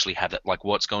doesn't actually have that. Like,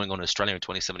 what's going on in Australia in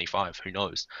 2075? Who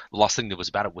knows? The last thing that was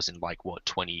about it was in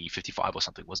 2055 or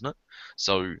something, wasn't it?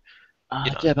 So,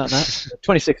 yeah, about that.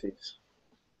 2060s.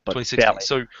 But 2060. barely.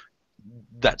 So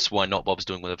that's why Not Bob's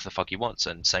doing whatever the fuck he wants,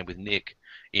 and same with Nick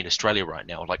in Australia right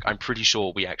now. Like, I'm pretty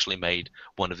sure we actually made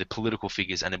one of the political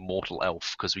figures an immortal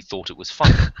elf because we thought it was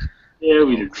fun. Yeah,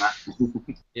 we did that.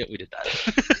 Yeah, we did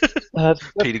that. That's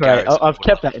Peter great. Garrett's I've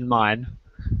kept that in mind.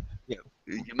 Yeah,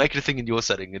 you make it a thing in your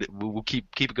setting, and we'll keep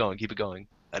it going,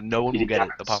 and no one will get it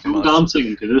apart from Still us.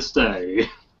 dancing to this day.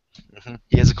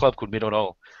 He has a club called Midnight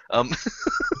Oil.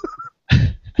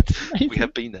 We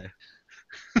have been there.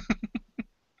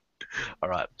 All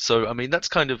right, so I mean that's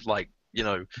kind of like,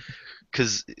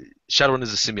 because Shadowrun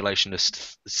is a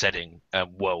simulationist setting,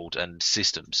 world, and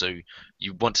system. So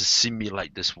you want to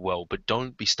simulate this world, but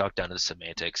don't be stuck down to the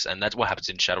semantics. And that's what happens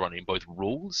in Shadowrun in both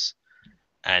rules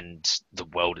and the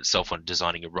world itself when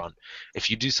designing a run. If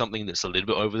you do something that's a little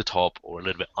bit over the top or a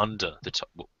little bit under the top,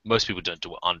 well, most people don't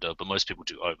do it under, but most people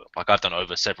do over. Like, I've done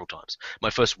over several times. My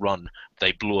first run,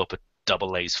 they blew up a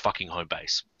Double A's fucking home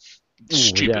base.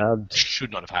 Stupid. Yeah.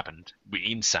 Should not have happened. We're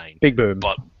insane. Big boom.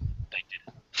 But they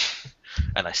did it.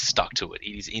 And I stuck to it.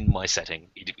 It is in my setting.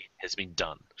 It has been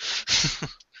done.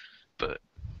 But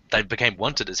they became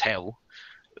wanted as hell.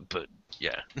 But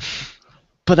yeah.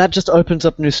 But that just opens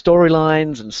up new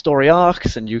storylines and story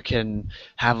arcs, and you can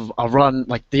have a run,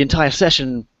 like the entire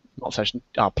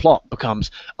plot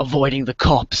becomes avoiding the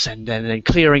cops and then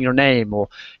clearing your name or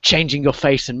changing your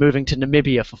face and moving to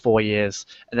Namibia for 4 years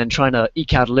and then trying to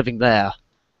eke out a living there.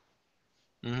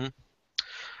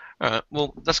 Alright,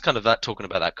 well, that's kind of that, talking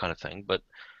about that kind of thing, but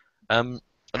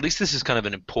at least this is kind of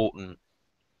an important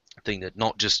thing that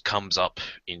not just comes up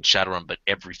in Shadowrun, but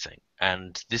everything.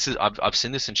 And this is I've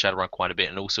seen this in Shadowrun quite a bit,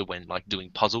 and also when like doing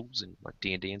puzzles and like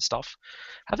D&D and stuff,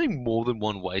 having more than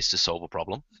one ways to solve a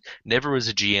problem. Never as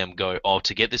a GM go, oh,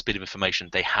 to get this bit of information,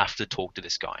 they have to talk to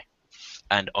this guy,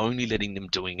 and only letting them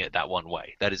doing it that one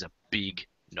way. That is a big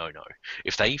no-no.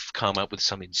 If they've come up with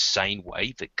some insane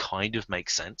way that kind of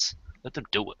makes sense, let them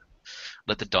do it.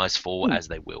 Let the dice fall as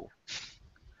they will.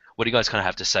 What do you guys kind of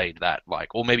have to say to that?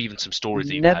 Like, or maybe even some stories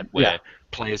that you've had where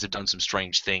players have done some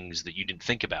strange things that you didn't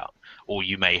think about, or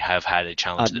you may have had a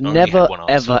challenge that only had one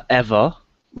answer. Ever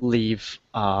leave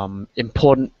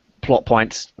important plot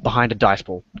points behind a dice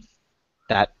pool.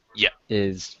 That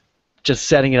is just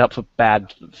setting it up for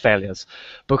bad failures,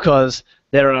 because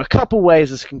there are a couple ways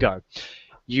this can go.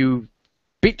 You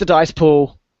beat the dice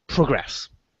pool, progress.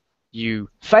 You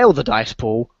fail the dice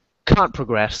pool, can't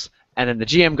progress, and then the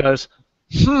GM goes,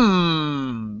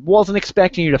 wasn't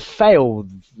expecting you to fail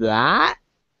that.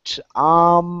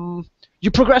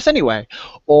 You progress anyway.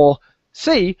 Or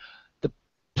C, the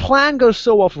plan goes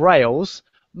so off rails,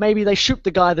 maybe they shoot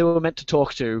the guy they were meant to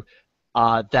talk to,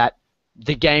 that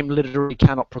the game literally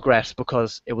cannot progress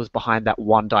because it was behind that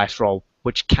one dice roll,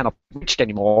 which cannot be reached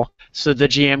anymore. So the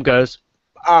GM goes,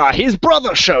 his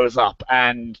brother shows up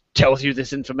and tells you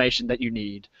this information that you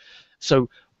need. So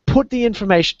put the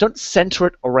information, don't center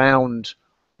it around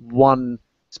one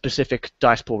specific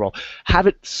dice pool roll. Have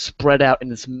it spread out in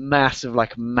this massive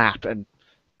like map, and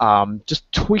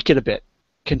just tweak it a bit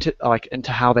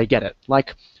into how they get it.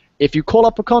 Like, if you call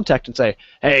up a contact and say,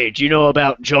 hey, do you know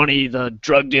about Johnny the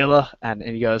drug dealer? And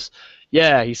he goes,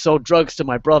 yeah, he sold drugs to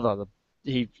my brother. The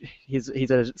he's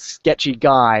a sketchy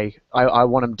guy. I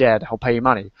want him dead. I'll pay you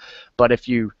money. But if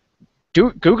you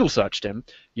Google searched him,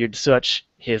 you'd search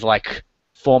his like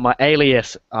former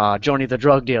alias, Johnny the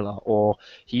drug dealer, or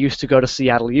he used to go to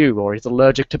Seattle U, or he's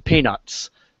allergic to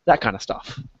peanuts, that kind of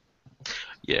stuff.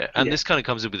 Yeah, and this kind of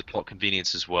comes in with plot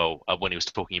convenience as well. When he was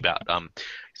talking about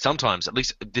sometimes, at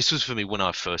least this was for me when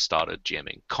I first started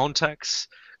GMing, contacts.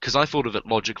 Because I thought of it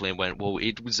logically and went, well,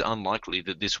 it was unlikely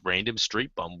that this random street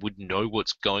bum would know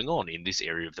what's going on in this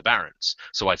area of the Barrens.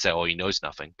 So I'd say, oh, he knows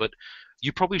nothing. But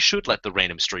you probably should let the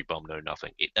random street bum know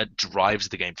nothing. It drives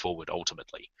the game forward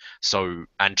ultimately. So,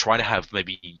 and try to have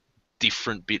maybe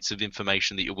different bits of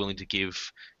information that you're willing to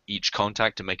give each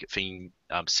contact to make it seem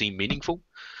meaningful.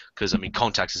 Because, I mean,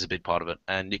 contacts is a big part of it.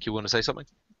 And Nick, you want to say something?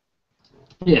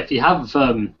 Yeah, if you have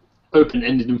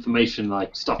open-ended information,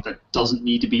 like stuff that doesn't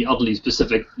need to be utterly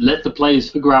specific, let the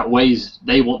players figure out ways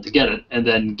they want to get it, and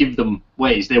then give them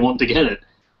ways they want to get it.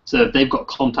 So if they've got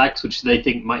contacts which they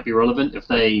think might be relevant, if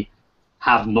they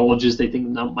have knowledges they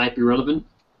think that might be relevant,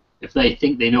 if they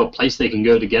think they know a place they can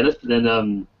go to get it, then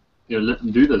let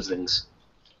them do those things.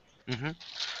 Mm-hmm.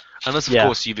 Unless, of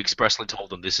course, you've expressly told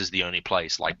them this is the only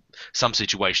place. Like, some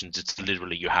situations, it's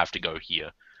literally you have to go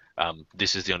here.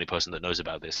 This is the only person that knows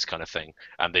about this kind of thing.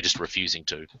 And they're just refusing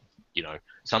to.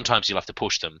 Sometimes you'll have to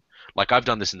push them. Like, I've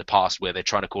done this in the past where they're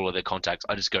trying to call all their contacts.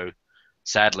 I just go,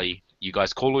 sadly, you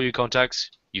guys call all your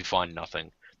contacts, you find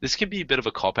nothing. This can be a bit of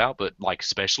a cop-out, but, like,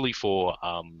 especially for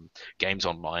games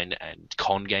online and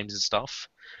con games and stuff,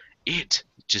 it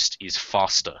just is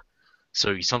faster.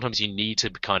 So sometimes you need to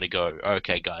kind of go,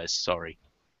 okay, guys, sorry.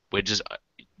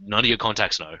 None of your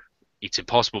contacts know. It's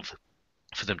impossible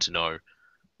for them to know.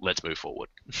 Let's move forward.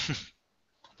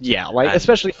 Yeah, like,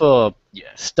 especially for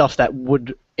stuff that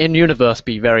would, in universe,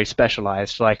 be very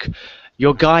specialized. Like,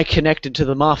 your guy connected to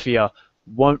the Mafia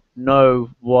won't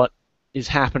know what is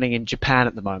happening in Japan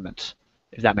at the moment,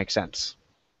 if that makes sense.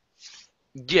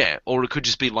 Yeah, or it could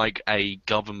just be like a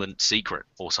government secret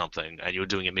or something, and you're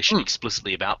doing a mission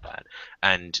explicitly about that,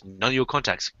 and none of your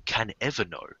contacts can ever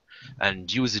know.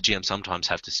 And you as a GM sometimes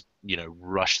have to,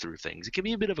 rush through things. It can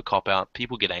be a bit of a cop-out.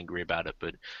 People get angry about it,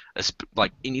 but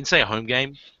like in say a home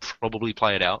game, probably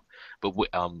play it out. But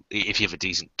if you have a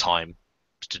decent time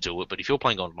to do it, but if you're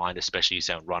playing online, especially you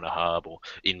say on Run a Hub or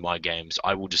in my games,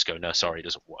 I will just go, no, sorry, it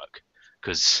doesn't work,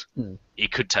 because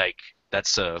it could take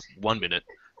 1 minute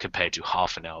compared to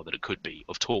half an hour that it could be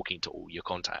of talking to all your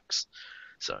contacts.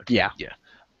 So yeah.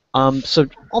 So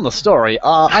on the story,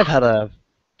 I've had a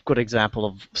good example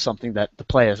of something that the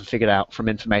players have figured out from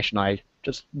information I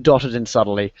just dotted in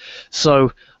subtly.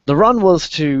 So the run was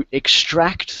to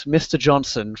extract Mr.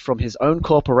 Johnson from his own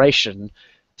corporation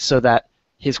so that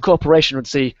his corporation would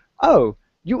see, oh,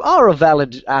 you are a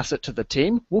valid asset to the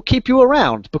team. We'll keep you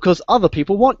around because other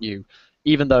people want you,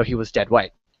 even though he was dead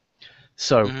weight.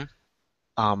 So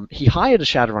he hired a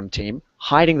Shadowrun team,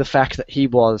 hiding the fact that he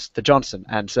was the Johnson,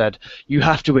 and said, you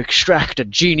have to extract a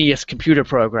genius computer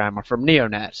programmer from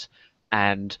Neonet.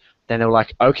 And then they were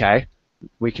like, okay,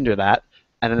 we can do that.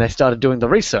 And then they started doing the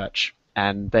research,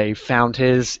 and they found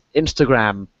his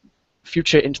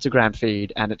future Instagram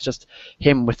feed, and it's just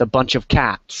him with a bunch of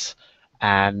cats.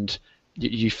 And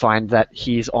you find that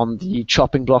he's on the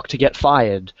chopping block to get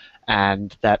fired,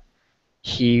 and that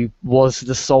he was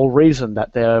the sole reason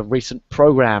that their recent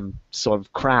program sort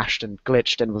of crashed and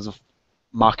glitched and was a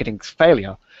marketing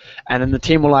failure. And then the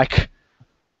team were like,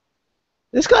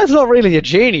 this guy's not really a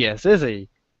genius, is he?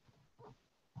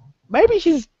 Maybe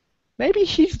he's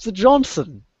the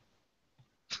Johnson.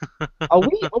 Are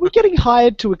we getting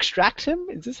hired to extract him?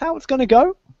 Is this how it's going to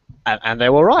go? And they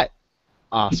were right.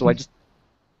 So I just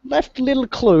left little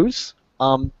clues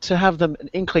to have them an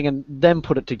inkling and then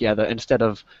put it together instead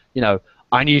of,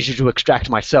 I need you to extract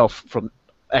myself from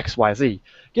XYZ.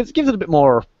 Gives it a bit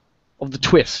more of the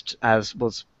twist, as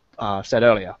was said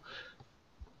earlier.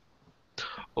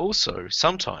 Also,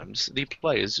 sometimes the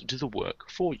players do the work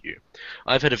for you.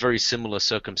 I've had a very similar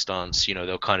circumstance,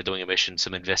 they're kind of doing a mission,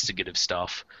 some investigative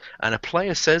stuff, and a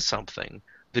player says something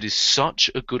that is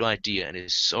such a good idea and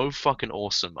is so fucking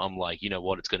awesome, I'm like, you know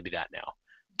what, it's going to be that now.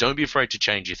 Don't be afraid to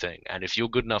change your thing, and if you're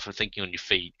good enough at thinking on your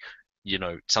feet,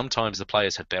 sometimes the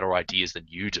players have better ideas than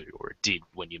you do, or did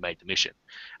when you made the mission.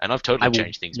 And I've totally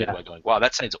changed things by going, wow,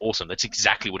 that sounds awesome. That's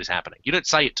exactly what is happening. You don't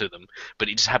say it to them, but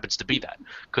it just happens to be that.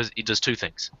 Because it does two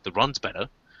things. The run's better,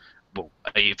 well,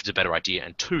 if it's a better idea,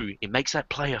 and two, it makes that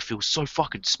player feel so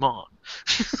fucking smart.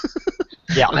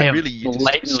 Yeah, I have really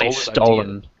blatantly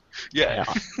stolen. Yeah.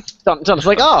 It's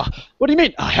like, what do you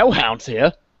mean? Hellhound's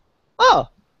here. Yeah,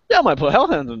 I might put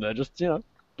Hellhounds in there, just,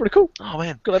 Pretty cool. Oh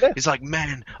man, Good idea. he's like,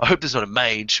 man, I hope there's not a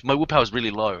mage. My willpower's really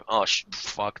low. Oh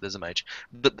fuck, there's a mage.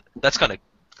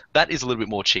 That is a little bit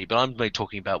more cheap. But I'm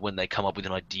talking about when they come up with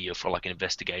an idea for like an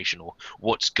investigation or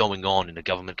what's going on in a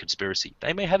government conspiracy.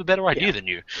 They may have a better idea than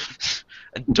you.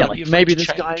 And don't be afraid maybe to this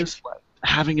change. guy's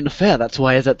having an affair. That's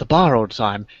why he's at the bar all the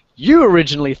time. You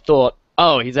originally thought,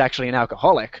 oh, he's actually an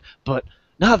alcoholic, but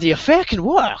now the affair can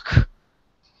work.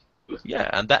 Yeah,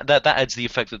 and that adds the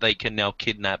effect that they can now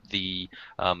kidnap the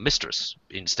mistress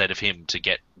instead of him to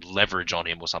get leverage on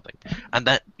him or something. And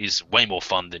that is way more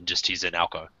fun than just he's an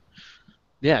alco.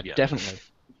 Yeah, definitely.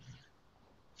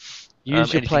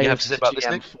 Use your anything you have players to say about this,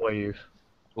 GM Nick? for you.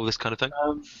 All this kind of thing?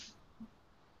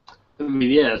 I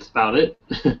mean, yeah, that's about it.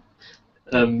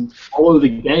 Follow the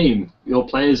game. Your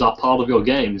players are part of your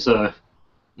game, so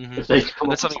if they come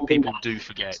That's up something people do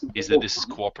forget, is that this is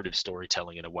cooperative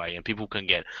storytelling in a way, and people can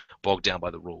get bogged down by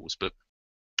the rules. But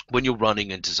when you're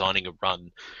running and designing a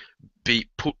run,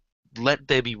 let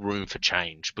there be room for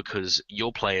change, because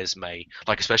your players may,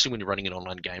 like especially when you're running an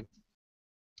online game,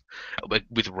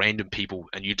 with random people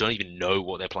and you don't even know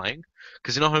what they're playing,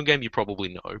 because in a home game you probably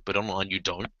know, but online you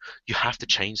don't. You have to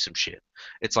change some shit.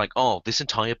 It's like, oh, this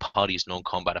entire party is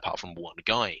non-combat apart from one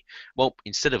guy. Well,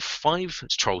 instead of 5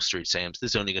 Troll Street Sams,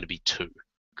 there's only going to be 2,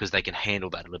 because they can handle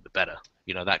that a little bit better.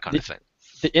 You know, that kind of thing.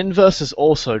 The inverse is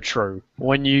also true.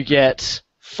 When you get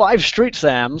 5 Street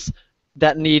Sams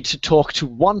that need to talk to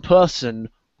one person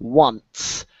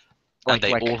once, and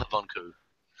they all have uncouth.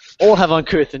 All have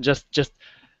uncouth, and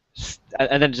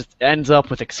and then just ends up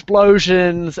with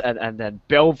explosions, and then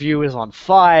Bellevue is on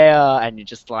fire, and you're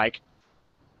just like,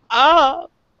 I'm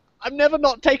never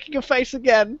not taking a face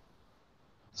again.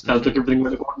 Sounds like everything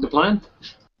went according to plan.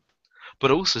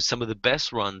 But also, some of the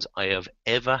best runs I have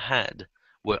ever had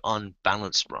were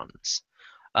unbalanced runs.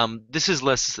 This is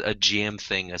less a GM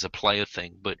thing as a player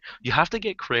thing, but you have to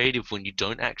get creative when you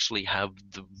don't actually have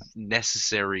the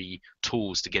necessary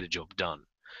tools to get a job done.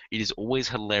 It is always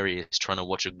hilarious trying to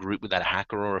watch a group without a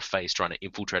hacker or a face trying to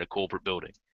infiltrate a corporate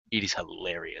building. It is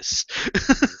hilarious.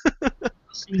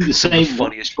 Seeing the same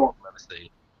funniest shot I've ever seen.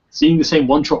 Seeing the same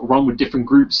one-shot run with different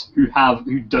groups who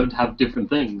don't have different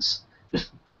things.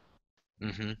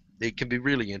 It can be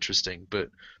really interesting, but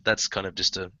that's kind of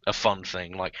just a fun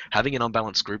thing. Like, having an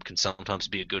unbalanced group can sometimes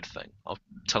be a good thing. I'll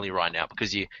tell you right now,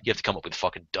 because you have to come up with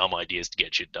fucking dumb ideas to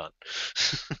get shit done.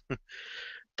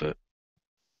 But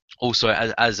also,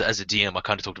 as a DM, I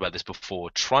kind of talked about this before.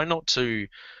 Try not to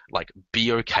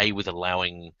be okay with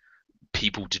allowing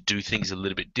people to do things a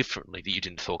little bit differently that you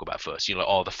didn't talk about first. You know,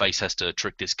 oh, the face has to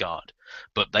trick this guard,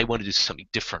 but they want to do something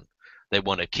different. They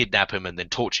want to kidnap him and then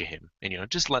torture him, and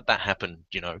just let that happen.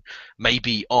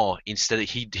 Maybe instead of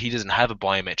he doesn't have a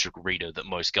biometric reader that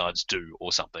most guards do,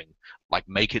 or something. Like,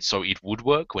 make it so it would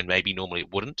work when maybe normally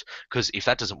it wouldn't. Because if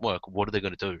that doesn't work, what are they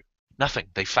going to do? Nothing.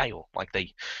 They fail.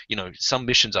 Some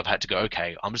missions I've had to go,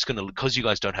 okay, I'm just going to, because you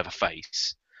guys don't have a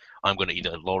face, I'm going to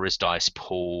either lower his dice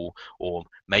pool or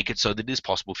make it so that it is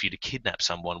possible for you to kidnap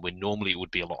someone when normally it would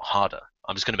be a lot harder.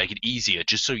 I'm just going to make it easier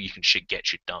just so you can get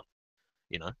shit done.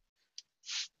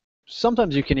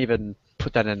 Sometimes you can even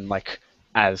put that in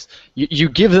as you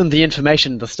give them the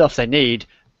information, the stuff they need,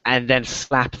 and then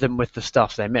slap them with the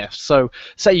stuff they missed. So,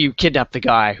 say you kidnap the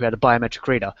guy who had a biometric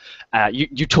reader,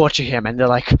 you torture him, and they're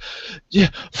like, "Yeah,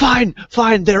 fine,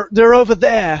 they're over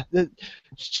there.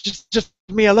 Just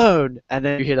leave me alone." And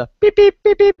then you hear the beep beep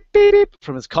beep beep beep beep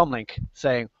from his comlink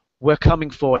saying, "We're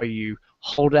coming for you.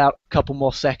 Hold out a couple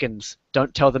more seconds.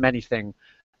 Don't tell them anything."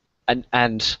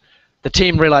 And the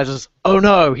team realizes, oh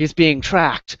no, he's being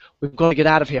tracked. We've got to get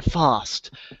out of here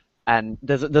fast. And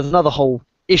there's another whole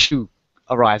issue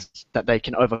arises that they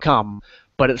can overcome,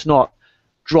 but it's not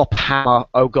drop hammer,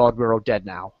 oh god, we're all dead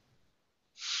now.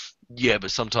 Yeah,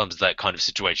 but sometimes that kind of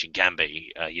situation can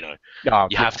be, you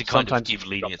have to kind of give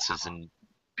leniencies and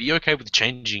be okay with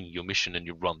changing your mission and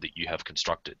your run that you have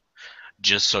constructed,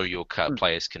 just so your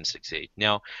players can succeed.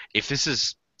 Now, if this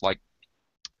is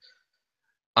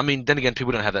then again,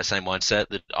 people don't have that same mindset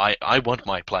that I want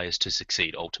my players to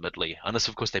succeed ultimately, unless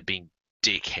of course they're being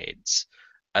dickheads.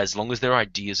 As long as their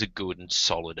ideas are good and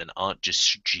solid and aren't just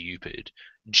stupid,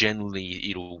 generally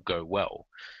it'll go well.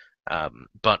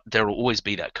 But there will always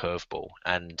be that curveball,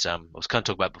 and I was kind of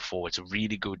talking about before. It's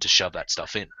really good to shove that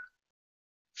stuff in,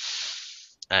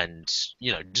 and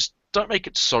just don't make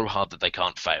it so hard that they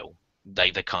can't fail.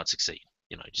 They can't succeed.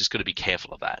 Just got to be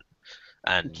careful of that.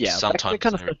 And sometimes,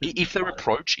 if their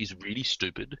approach is really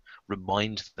stupid,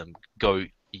 remind them, go,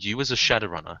 you as a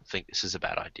Shadowrunner think this is a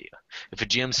bad idea. If a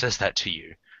GM says that to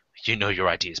you, you know your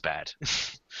idea is bad.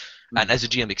 And as a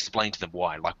GM, explain to them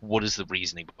why. What is the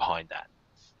reasoning behind that?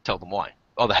 Tell them why.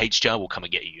 oh, the HDR will come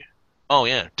and get you. Oh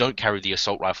yeah, don't carry the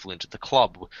assault rifle into the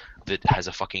club that has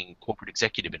a fucking corporate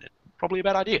executive in it. Probably a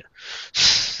bad idea.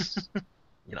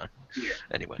 You know.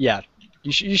 Anyway. Yeah,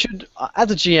 you should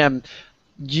as a GM,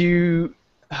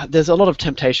 there's a lot of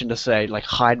temptation to say, like,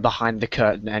 hide behind the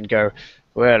curtain and go,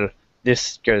 well,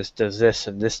 this does this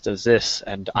and this does this,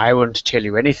 and I won't tell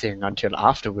you anything until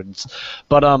afterwards.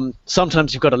 But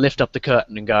sometimes you've got to lift up the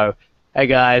curtain and go, hey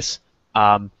guys,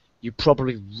 you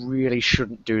probably really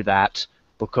shouldn't do that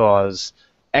because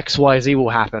XYZ will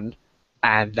happen,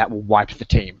 and that will wipe the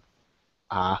team.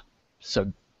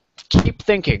 So keep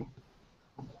thinking.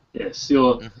 Yes,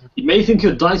 you may think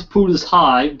your dice pool is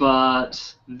high,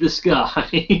 but this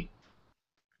guy.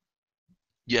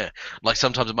 Yeah, like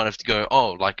sometimes I might have to go,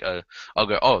 oh, like I'll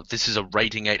go, oh, this is a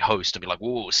rating 8 host, and be like,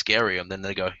 whoa, scary, and then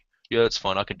they go, yeah, it's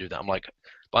fine, I can do that. I'm like,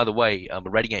 by the way, a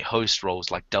rating 8 host rolls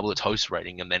like double its host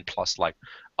rating, and then plus like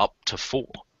up to 4,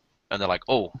 and they're like,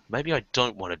 oh, maybe I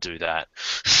don't want to do that.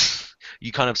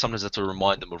 You kind of sometimes have to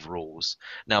remind them of rules.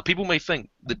 Now, people may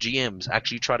think that GMs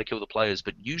actually try to kill the players,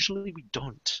 but usually we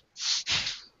don't.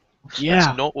 Yeah,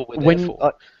 that's not what we're there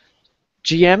for.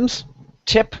 GMs,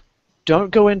 tip. Don't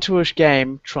go into a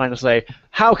game trying to say,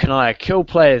 how can I kill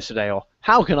players today, or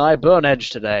how can I burn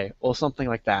edge today, or something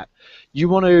like that. You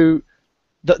want to...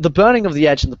 The burning of the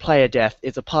edge and the player death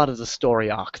is a part of the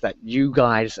story arc that you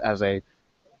guys, as a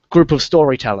group of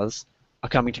storytellers, are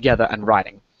coming together and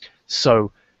writing.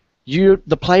 So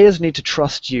the players need to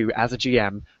trust you as a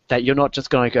GM that you're not just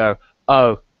going to go,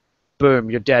 oh, boom,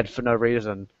 you're dead for no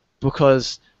reason,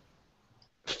 because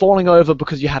falling over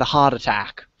because you had a heart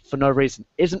attack for no reason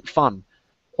isn't fun,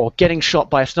 or getting shot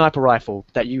by a sniper rifle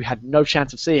that you had no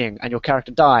chance of seeing and your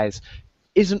character dies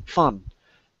isn't fun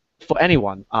for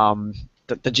anyone.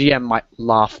 The GM might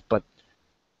laugh, but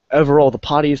overall the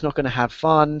party is not going to have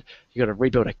fun. You got to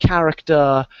rebuild a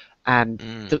character, and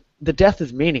the death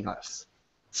is meaningless.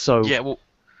 So yeah, well,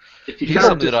 here's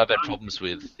something that I've had problems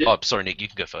with. Oh, sorry, Nick, you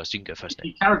can go first. Nick. If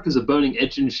your characters are burning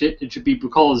edge and shit, it should be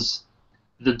because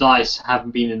the dice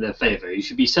haven't been in their favor. You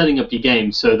should be setting up your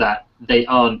game so that they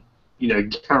aren't,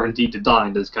 guaranteed to die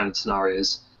in those kind of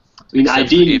scenarios. I mean,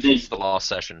 ideally, if it's the last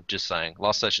session. Just saying,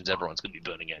 last sessions, everyone's going to be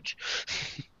burning edge.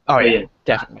 Oh yeah,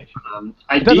 definitely.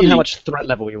 Ideally, depends on how much threat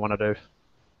level you want to do.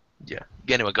 Yeah.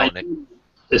 Anyway, go on, Nick.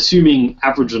 Assuming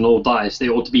average on all dice, they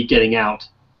ought to be getting out,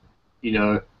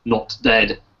 not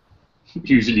dead,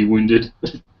 usually wounded.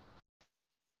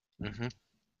 Mm-hmm.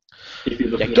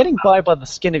 Yeah, getting by the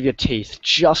skin of your teeth,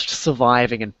 just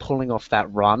surviving and pulling off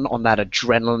that run on that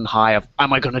adrenaline high of,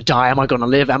 am I going to die, am I going to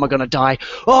live, am I going to die,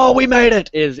 oh, we made it,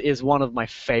 is one of my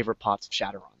favorite parts of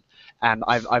Shadowrun. And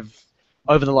I've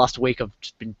over the last week, I've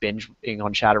just been binging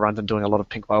on Shadowruns and doing a lot of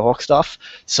Pink Mohawk stuff.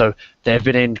 So they've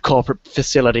been in corporate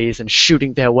facilities and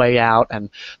shooting their way out, and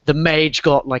the mage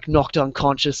got knocked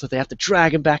unconscious, so they have to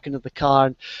drag him back into the car.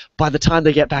 And by the time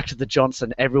they get back to the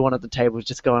Johnson, everyone at the table is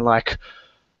just going like,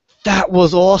 that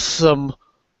was awesome.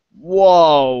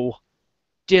 Whoa.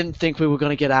 Didn't think we were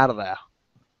going to get out of there.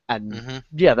 And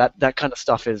yeah, that kind of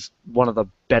stuff is one of the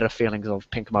better feelings of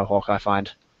Pink Mohawk, I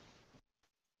find.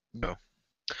 No.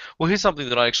 Well, here's something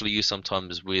that I actually use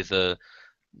sometimes with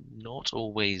not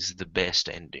always the best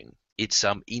ending. It's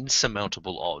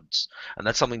insurmountable odds. And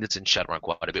that's something that's in Shadowrun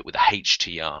quite a bit with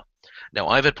HTR. Now,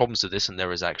 I've had problems with this, and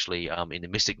there is actually, in the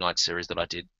Mystic Knights series that I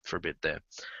did for a bit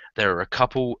there are a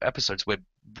couple episodes where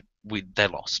they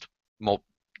lost.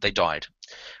 They died,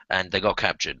 and they got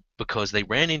captured because they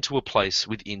ran into a place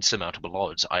with insurmountable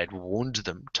odds. I had warned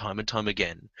them time and time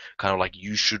again, kind of like,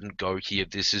 you shouldn't go here,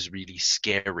 this is really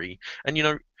scary. And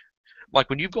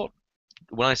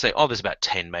when I say, oh, there's about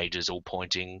 10 mages all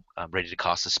pointing, ready to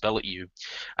cast a spell at you,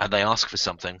 and they ask for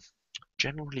something,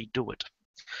 generally do it.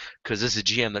 Because as a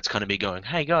GM, that's kind of me going,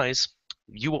 hey guys,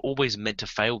 you were always meant to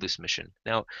fail this mission.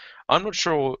 Now, I'm not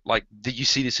sure, that you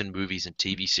see this in movies and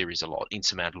TV series a lot,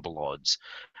 insurmountable odds.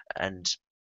 And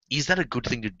is that a good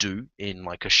thing to do in,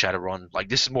 a Shadowrun?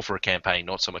 This is more for a campaign,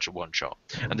 not so much a one-shot.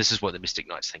 And this is what the Mystic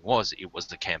Knights thing was. It was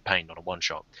the campaign, not a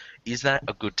one-shot. Is that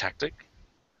a good tactic?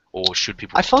 Or should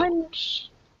people... I find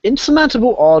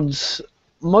insurmountable odds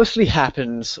mostly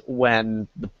happens when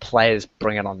the players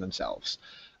bring it on themselves.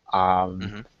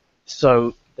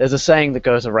 So there's a saying that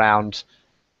goes around,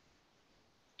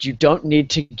 you don't need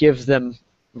to give them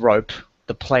rope,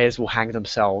 the players will hang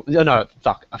themselves. No,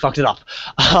 fuck, I fucked it up.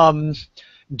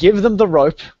 Give them the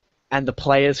rope, and the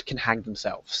players can hang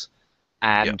themselves.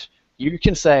 And you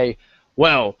can say,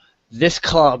 well, this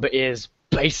club is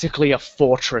basically a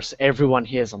fortress. Everyone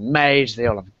here is a mage, they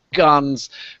all have guns.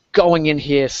 Going in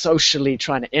here socially,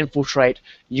 trying to infiltrate,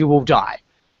 you will die.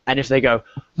 And if they go,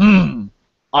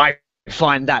 I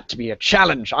find that to be a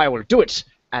challenge, I will do it.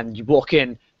 And you walk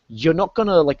in, you're not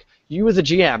gonna, like, you as a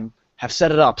GM have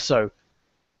set it up so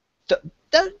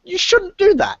you shouldn't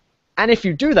do that. And if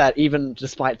you do that, even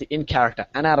despite the in-character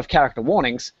and out-of-character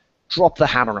warnings, drop the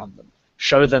hammer on them.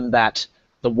 Show them that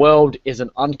the world is an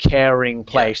uncaring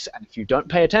place, and if you don't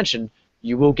pay attention,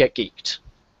 you will get geeked.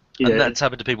 And that's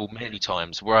happened to people many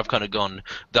times, where I've kind of gone,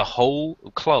 the whole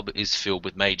club is filled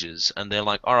with mages, and they're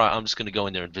like, alright, I'm just going to go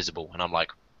in there invisible. And I'm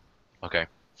like, okay.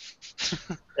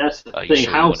 That's the thing. You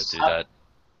sure you want to do that?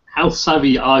 How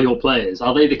savvy are your players?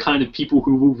 Are they the kind of people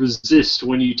who will resist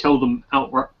when you tell them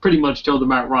outright, pretty much tell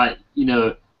them outright, you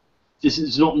know, this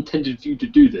is not intended for you to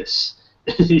do this.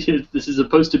 This is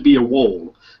supposed to be a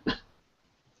wall.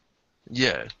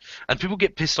 Yeah, and people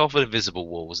get pissed off at invisible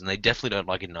walls, and they definitely don't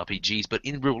like it in RPGs, but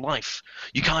in real life,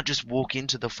 you can't just walk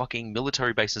into the fucking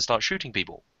military base and start shooting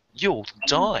people. You'll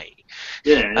die.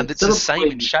 Yeah, and it's the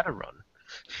same in Shadowrun.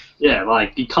 Yeah,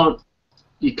 like, you can't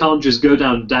just go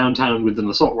downtown with an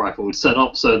assault rifle. It's set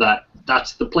up so that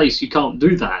that's the place. You can't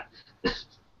do that.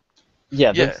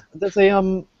 There's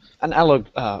an analog,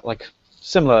 like,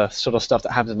 similar sort of stuff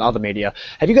that happens in other media.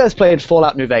 Have you guys played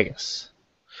Fallout New Vegas?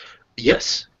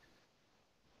 Yes.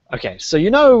 Okay, so you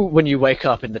know when you wake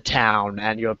up in the town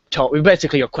and you're told,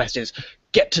 basically your quest is,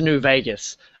 get to New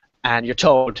Vegas, and you're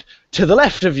told, to the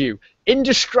left of you,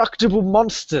 indestructible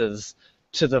monsters,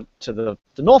 to the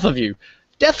north of you,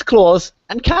 Deathclaws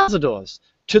and Cazadors,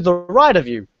 to the right of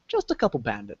you, just a couple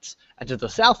bandits, and to the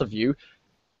south of you,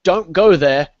 don't go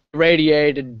there,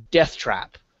 irradiated death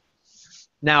trap.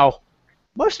 Now,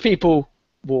 most people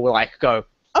will like go,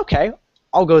 okay,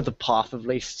 I'll go the path of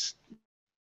least.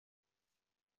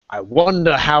 I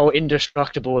wonder how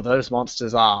indestructible those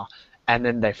monsters are. And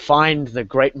then they find the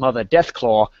Great Mother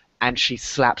Deathclaw, and she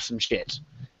slaps some shit.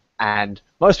 And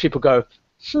most people go,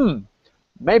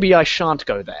 maybe I shan't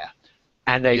go there.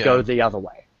 And they go the other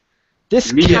way.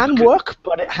 This can work,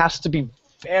 but it has to be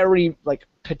very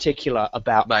particular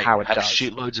about how it does.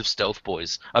 Shitloads of stealth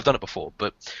boys. I've done it before,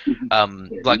 but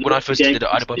like when I first did it,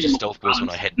 I had a bunch of stealth boys when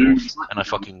I head north, and I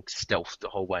fucking stealthed the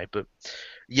whole way. But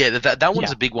yeah, that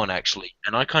one's a big one actually,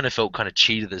 and I kind of felt kind of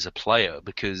cheated as a player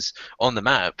because on the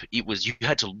map it was you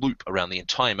had to loop around the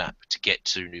entire map to get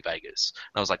to New Vegas,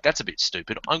 and I was like, that's a bit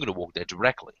stupid. I'm going to walk there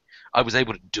directly. I was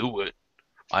able to do it.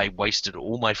 I wasted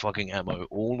all my fucking ammo,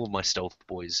 all of my stealth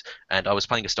boys, and I was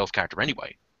playing a stealth character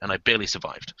anyway, and I barely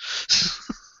survived.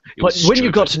 But when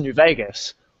you got to New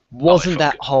Vegas, wasn't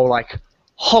that whole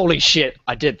holy shit,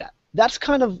 I did that? That's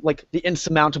kind of like the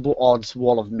insurmountable odds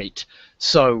wall of meat.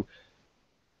 So,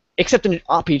 except in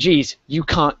RPGs, you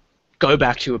can't go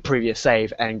back to a previous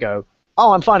save and go,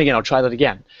 oh, I'm fine again, I'll try that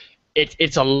again.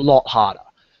 It's a lot harder.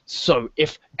 So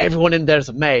if everyone in there is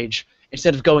a mage,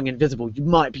 instead of going invisible, you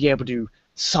might be able to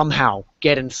somehow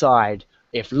get inside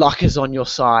if luck is on your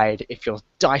side, if your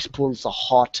dice pools are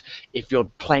hot, if you're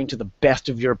playing to the best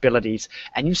of your abilities,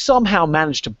 and you somehow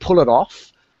manage to pull it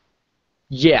off,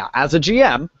 yeah, as a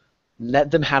GM,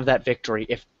 let them have that victory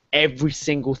if every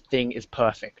single thing is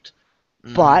perfect.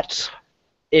 But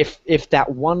if that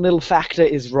one little factor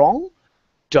is wrong,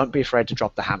 don't be afraid to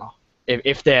drop the hammer.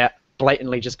 If they're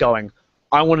blatantly just going,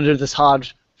 I want to do this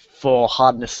hard for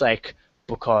hardness sake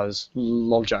because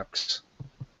lol jokes.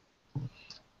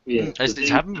 Yeah, it's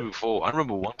happened before. I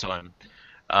remember one time,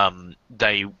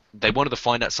 they wanted to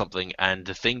find out something, and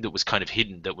the thing that was kind of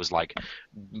hidden, that was like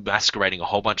masquerading a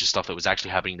whole bunch of stuff that was actually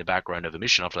happening in the background of a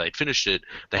mission. After they'd finished it,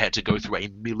 they had to go through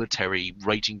a military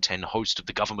rating 10 host of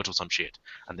the government or some shit,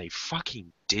 and they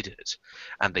fucking did it,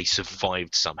 and they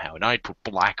survived somehow. And I had put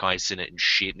black ice in it and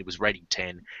shit, and it was rating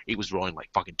 10. It was rolling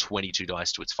like fucking 22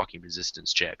 dice to its fucking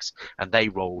resistance checks, and they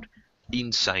rolled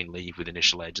insanely with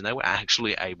initial edge, and they were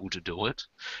actually able to do it.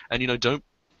 And don't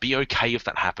be okay if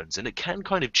that happens, and it can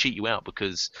kind of cheat you out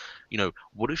because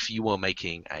what if you are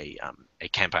making a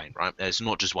campaign, right? There's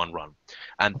not just one run,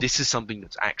 and this is something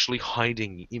that's actually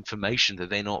hiding information that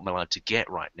they're not allowed to get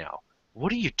right now.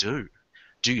 What do?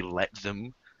 Do you let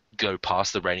them go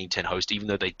past the rating 10 host even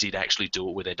though they did actually do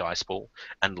it with their dice pool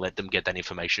and let them get that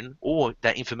information, or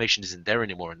that information isn't there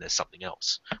anymore and there's something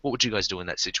else? What would you guys do in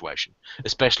that situation,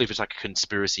 especially if it's like a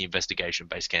conspiracy investigation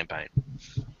based campaign?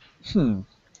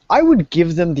 I would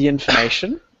give them the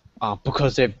information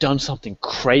because they've done something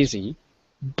crazy,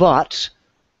 but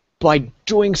by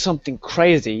doing something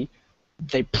crazy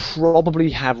they probably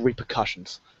have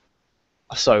repercussions.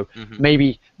 So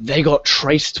maybe they got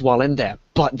traced while in there,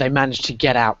 but they managed to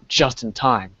get out just in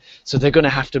time. So they're going to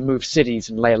have to move cities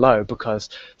and lay low because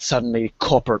suddenly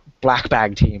corporate black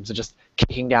bag teams are just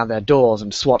kicking down their doors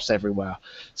and SWATs everywhere.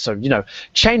 So,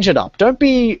 change it up. Don't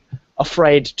be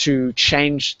afraid to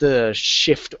change the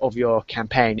shift of your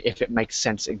campaign if it makes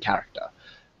sense in character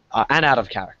and out of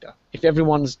character. If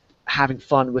everyone's having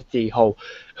fun with the whole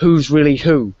who's really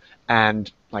who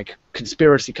and like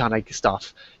conspiracy kind of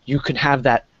stuff, you can have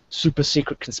that super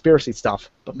secret conspiracy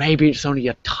stuff, but maybe it's only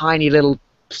a tiny little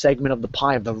segment of the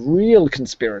pie of the real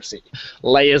conspiracy.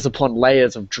 Layers upon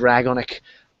layers of draconic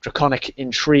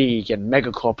intrigue and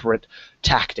megacorporate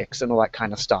tactics and all that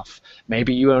kind of stuff.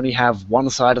 Maybe you only have one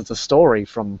side of the story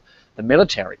from the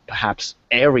military. Perhaps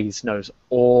Ares knows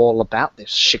all about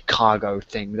this Chicago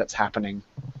thing that's happening.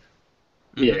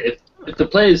 Yeah, if the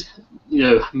players,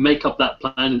 make up that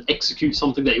plan and execute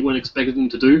something that you weren't expecting them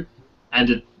to do, and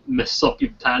it messes up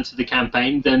your plans for the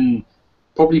campaign, then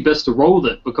probably best to roll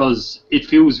it, because it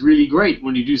feels really great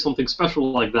when you do something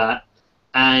special like that,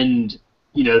 and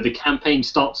the campaign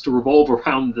starts to revolve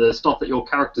around the stuff that your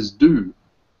characters do,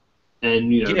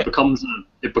 and it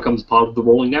becomes part of the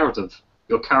rolling narrative.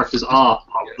 Your characters are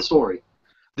part of the story.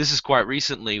 This is quite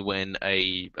recently when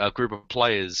a group of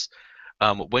players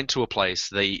went to a place.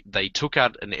 They took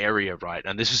out an area, right,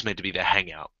 and this was meant to be their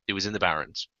hangout. It was in the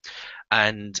Barrens,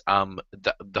 and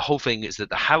the whole thing is that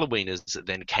the Halloweeners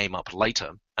then came up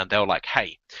later, and they were like,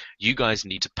 "Hey, you guys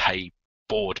need to pay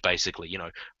board, basically."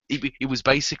 It was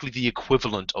basically the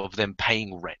equivalent of them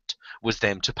paying rent, was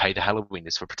them to pay the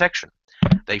Halloweeners for protection.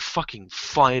 They fucking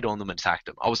fired on them and attacked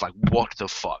them. I was like, what the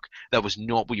fuck? That was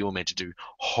not what you were meant to do.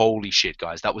 Holy shit,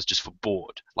 guys. That was just for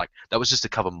board. Like, that was just to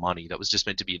cover money. That was just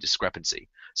meant to be a discrepancy.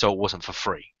 So it wasn't for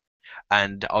free.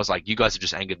 And I was like, you guys have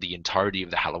just angered the entirety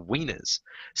of the Halloweeners.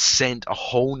 Sent a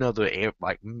whole nother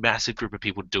massive group of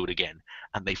people to do it again.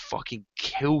 And they fucking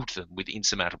killed them with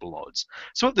insurmountable odds.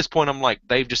 So at this point, I'm like,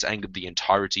 they've just angered the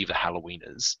entirety of the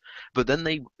Halloweeners. But then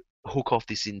they hook off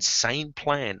this insane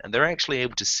plan, and they're actually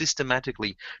able to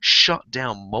systematically shut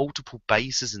down multiple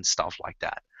bases and stuff like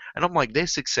that. And I'm like, they're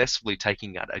successfully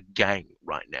taking out a gang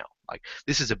right now. Like,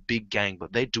 this is a big gang,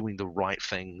 but they're doing the right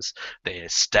things. They're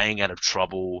staying out of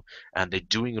trouble, and they're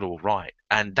doing it all right.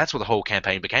 And that's what the whole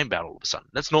campaign became about all of a sudden.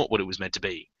 That's not what it was meant to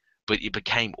be. But it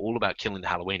became all about killing the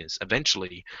Halloweeners.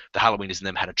 Eventually, the Halloweeners and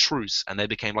them had a truce, and they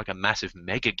became like a massive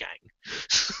mega gang.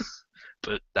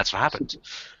 But that's what happened.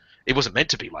 It wasn't meant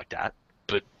to be like that,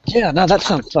 but... Yeah, no, that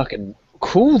sounds fucking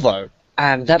cool, though.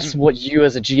 And that's what you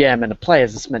as a GM and a player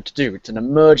is meant to do. It's an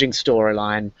emerging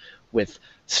storyline with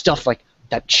stuff like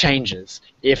that changes.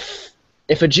 If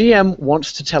a GM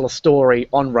wants to tell a story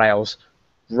on rails,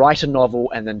 write a novel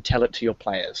and then tell it to your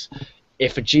players.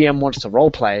 If a GM wants to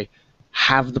roleplay,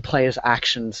 have the players'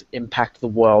 actions impact the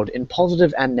world in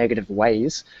positive and negative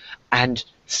ways, and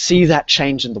see that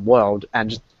change in the world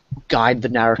and just guide the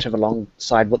narrative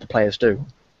alongside what the players do.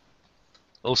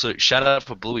 Also, shout out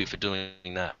for Bluey for doing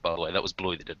that, by the way. That was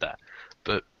Bluey that did that.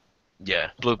 But,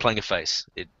 yeah, Bluey playing a face.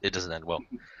 It doesn't end well.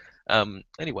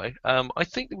 Anyway, I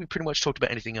think that we pretty much talked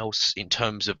about anything else in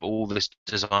terms of all this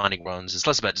designing runs. It's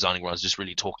less about designing runs, just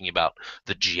really talking about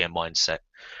the GM mindset.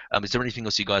 Is there anything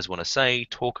else you guys want to say,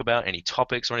 talk about, any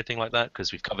topics or anything like that?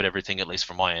 Because we've covered everything, at least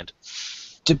from my end.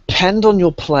 Depend on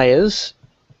your players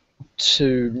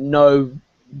to know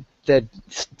their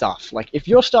stuff. Like, if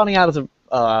you're starting out as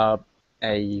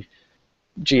a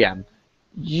GM,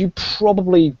 you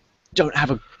probably don't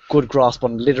have a good grasp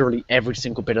on literally every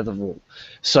single bit of the rule.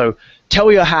 So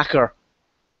tell your hacker,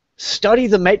 study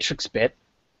the matrix bit,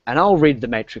 and I'll read the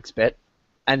matrix bit,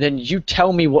 and then you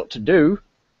tell me what to do,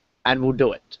 and we'll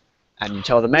do it. And you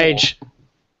tell the mage,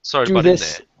 sorry, do but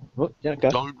this. in there. Oh, yeah,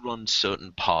 go. Don't run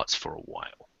certain parts for a while.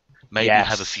 Maybe Yes.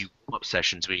 have a few up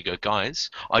sessions where you go,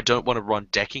 guys, I don't want to run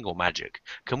decking or magic.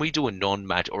 Can we do a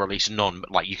non-magic, or at least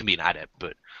like you can be an adept,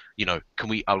 but can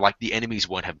we like the enemies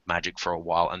won't have magic for a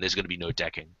while, and there's going to be no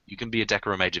decking. You can be a deck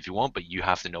or a mage if you want, but you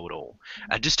have to know it all.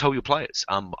 And just tell your players.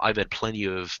 I've had plenty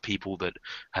of people that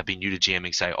have been new to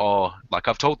GMing say, like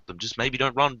I've told them, just maybe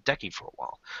don't run decking for a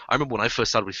while. I remember when I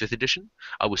first started with 5th edition,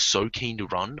 I was so keen to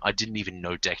run, I didn't even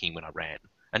know decking when I ran.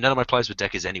 And none of my players were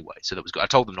deckers anyway, so that was good. I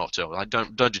told them not to. Like,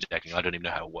 don't do decking. I don't even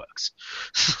know how it works.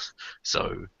 So,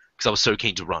 because I was so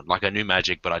keen to run, like I knew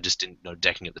magic, but I just didn't know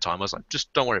decking at the time. I was like,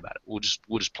 just don't worry about it. We'll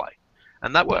just play,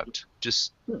 and that worked.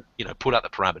 Just put out the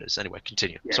parameters. Anyway,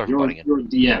 continue. Yeah, sorry for butting in. You're a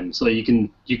DM, so you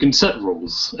can set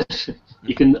rules.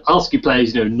 You can ask your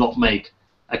players, not make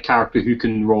a character who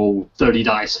can roll 30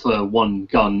 dice for one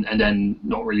gun and then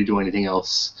not really do anything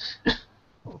else.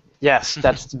 Yes,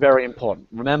 that's very important.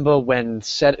 Remember, when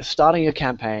starting your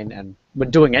campaign and when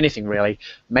doing anything really,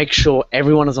 make sure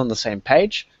everyone is on the same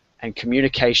page and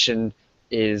communication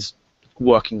is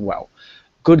working well.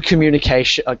 Good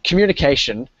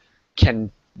communication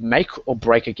can make or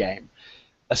break a game,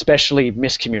 especially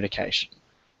miscommunication.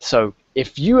 So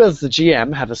if you as the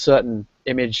GM have a certain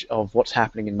image of what's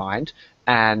happening in mind,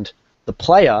 and the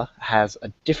player has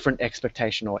a different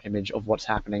expectation or image of what's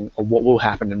happening or what will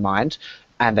happen in mind,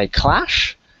 and they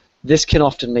clash, this can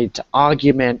often lead to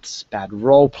arguments, bad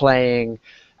role-playing,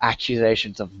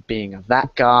 accusations of being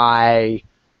that guy,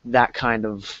 that kind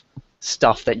of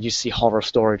stuff that you see horror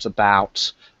stories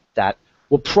about, that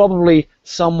well, probably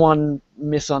someone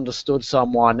misunderstood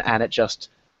someone and it just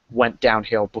went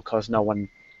downhill because no one,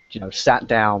 sat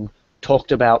down,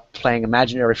 talked about playing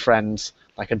imaginary friends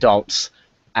like adults,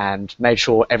 and made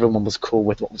sure everyone was cool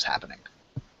with what was happening.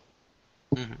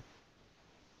 Mm-hmm.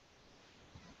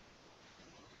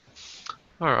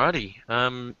 Alrighty.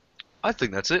 I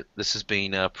think that's it. This has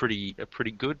been pretty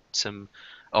good.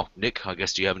 Nick, I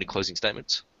guess, do you have any closing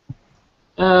statements?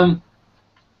 No,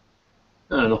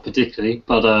 not particularly,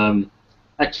 but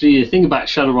actually the thing about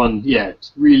Shadowrun,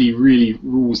 it's really, really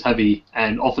rules heavy,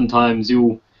 and oftentimes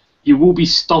you will be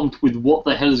stumped with what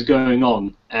the hell is going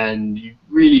on, and you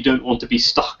really don't want to be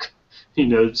stuck,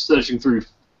 searching through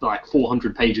like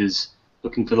 400 pages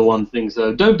looking for the one thing.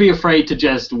 So don't be afraid to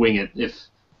just wing it if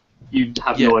you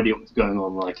have no idea what's going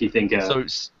on. Like you think. So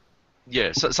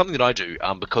something that I do,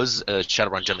 because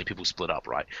Shadowrun generally people split up,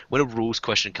 right? When a rules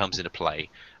question comes into play,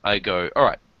 I go, all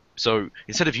right. So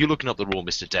instead of you looking up the rule,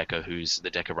 Mr. Decker, who's the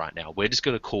Decker right now, we're just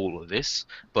going to call this,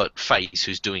 but Face,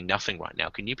 who's doing nothing right now,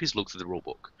 can you please look through the rule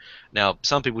book? Now,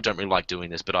 some people don't really like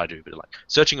doing this, but I do. But like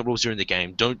searching the rules during the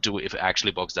game, don't do it if it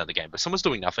actually bogs down the game. But someone's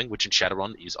doing nothing, which in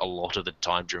Shadowrun is a lot of the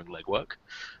time during legwork.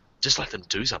 Just let them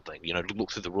do something,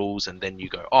 look through the rules, and then you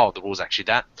go, oh, the rule's actually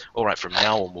that. All right, from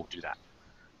now on, we'll do that.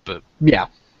 But yeah.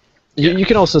 You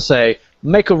can also say,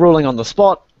 make a ruling on the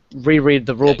spot, reread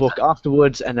the rule book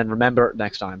afterwards, and then remember it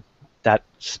next time. That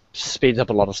speeds up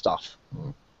a lot of stuff.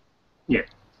 Yeah.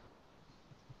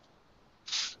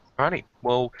 Alrighty.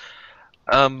 Well,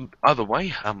 either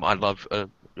way, I love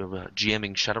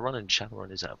GMing Shadowrun, and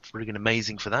Shadowrun is friggin'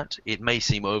 amazing for that. It may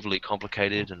seem overly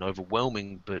complicated and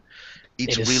overwhelming, but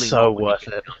it's really so worth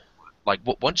it. Like,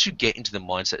 once you get into the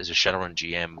mindset as a Shadowrun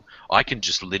GM, I can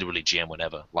just literally GM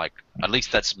whenever. Like, at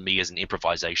least that's me as an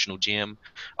improvisational GM.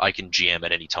 I can GM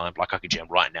at any time. Like, I could GM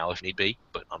right now if need be,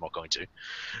 but I'm not going to.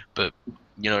 But,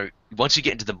 once you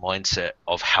get into the mindset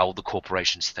of how the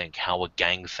corporations think, how a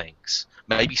gang thinks,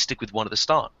 maybe stick with one at the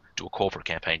start. Do a corporate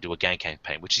campaign, do a gang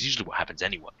campaign, which is usually what happens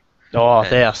anyway. Oh,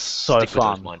 they are so stick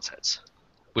fun. With those mindsets.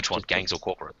 Which one, gangs or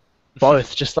corporate?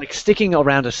 Both, just like sticking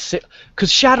around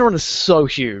because Shadowrun is so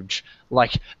huge.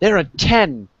 Like there are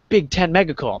 10 big 10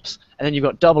 megacorps, and then you've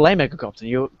got double A megacorps, and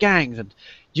you've got gangs, and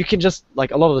you can just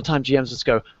like a lot of the time GMs just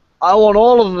go, I want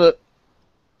all of it.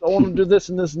 I want to do this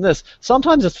and this and this.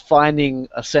 Sometimes it's finding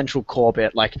a central core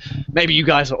bit, like maybe you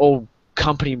guys are all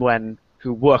company men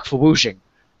who work for Wuxing,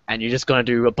 and you're just going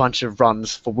to do a bunch of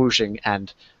runs for Wuxing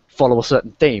and follow a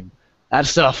certain theme. That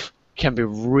stuff can be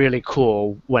really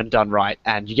cool when done right,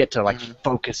 and you get to like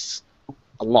focus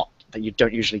a lot that you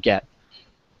don't usually get.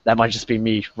 That might just be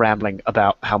me rambling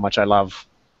about how much I love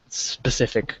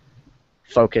specific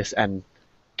focus and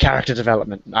character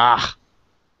development.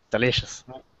 Delicious.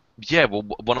 Yeah, well,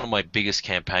 one of my biggest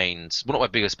campaigns, well, not my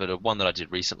biggest, but one that I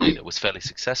did recently that was fairly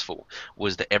successful,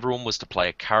 was that everyone was to play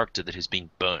a character that has been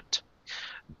burnt.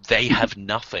 They have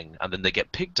nothing, and then they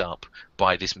get picked up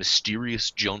by this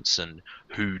mysterious Johnson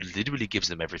who literally gives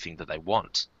them everything that they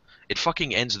want. It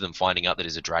fucking ends with them finding out that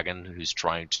he's a dragon who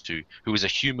is a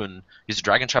human, he's a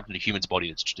dragon trapped in a human's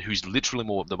body who's literally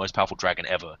the most powerful dragon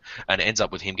ever, and it ends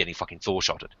up with him getting fucking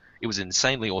Thor-shotted. It was an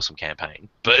insanely awesome campaign,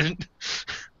 but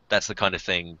that's the kind of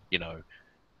thing,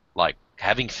 like,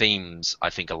 having themes, I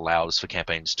think, allows for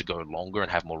campaigns to go longer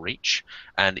and have more reach,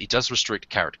 and it does restrict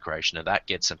character creation, and that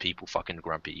gets some people fucking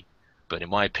grumpy. But in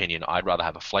my opinion, I'd rather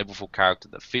have a flavorful character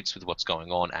that fits with what's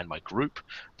going on and my group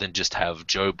than just have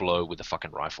Joe Blow with a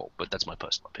fucking rifle. But that's my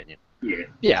personal opinion.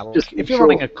 Yeah, well, if you're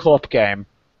running a corp game,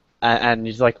 and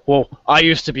he's like, well, I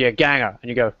used to be a ganger, and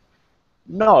you go,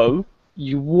 no,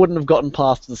 you wouldn't have gotten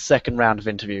past the second round of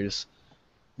interviews.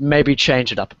 Maybe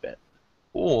change it up a bit.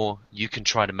 Or you can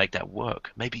try to make that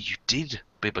work. Maybe you did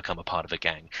become a part of a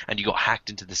gang, and you got hacked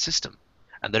into the system,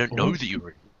 and they don't know that you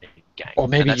were in a gang. Or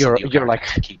maybe you're like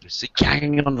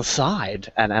ganging on the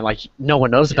side, and like no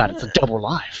one knows about it. It's a double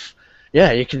life.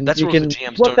 Yeah, you can. That's where the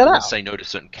GMs don't always say no to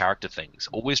certain character things.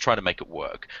 Always try to make it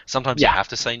work. Sometimes you have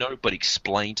to say no, but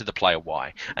explain to the player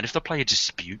why. And if the player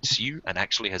disputes you and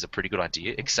actually has a pretty good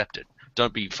idea, accept it.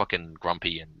 Don't be fucking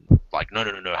grumpy and like, no,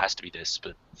 it has to be this.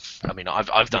 But I mean,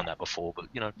 I've done that before. But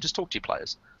just talk to your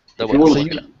players.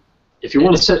 If you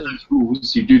want to set those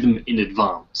rules, you do them in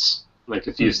advance. Like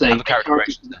if you're saying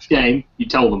characters in this game, you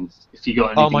tell them if you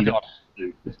got anything to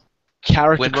do.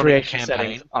 Character When running a creation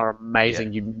settings campaign, are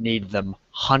amazing. You need them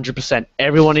 100%.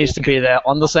 Everyone needs to be there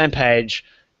on the same page.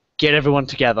 Get everyone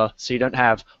together so you don't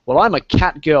have, well, I'm a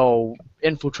cat girl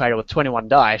infiltrator with 21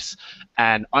 dice,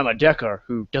 and I'm a decker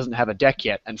who doesn't have a deck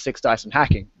yet and 6 dice and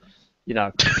hacking. You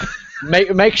know,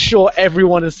 make sure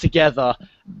everyone is together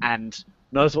and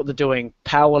knows what they're doing.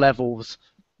 Power levels,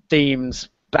 themes,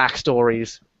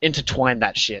 backstories, intertwine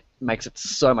that shit. Makes it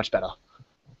so much better.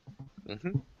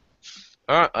 Mm-hmm.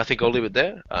 Alright, I think I'll leave it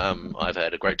there. I've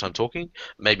had a great time talking.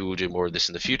 Maybe we'll do more of this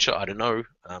in the future. I don't know.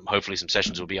 Hopefully some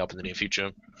sessions will be up in the near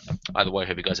future. Either way,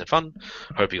 hope you guys had fun.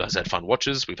 Hope you guys had fun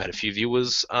watchers. We've had a few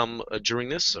viewers during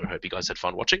this, so I hope you guys had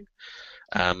fun watching.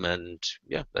 And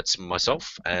yeah, that's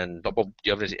myself. And Bob, do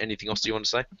you have anything else you want to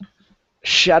say?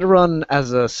 Shadowrun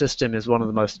as a system is one of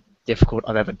the most difficult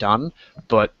I've ever done,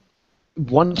 but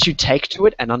once you take to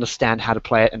it and understand how to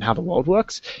play it and how the world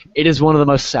works, it is one of the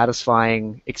most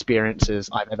satisfying experiences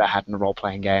I've ever had in a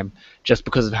role-playing game, just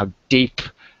because of how deep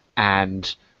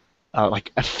and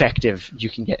like effective you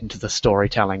can get into the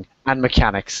storytelling and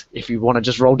mechanics. If you want to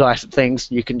just roll dice at things,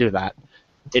 you can do that.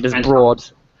 It is broad,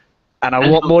 and I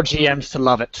want more GMs to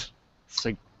love it.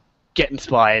 So get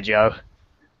inspired, yo.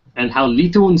 And how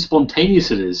lethal and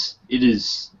spontaneous it is. It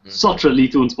is such a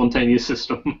lethal and spontaneous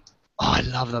system. Oh, I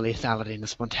love the lethality and the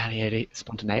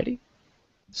spontaneity.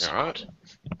 All right.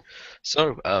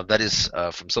 So that is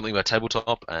from Something About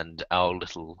Tabletop and our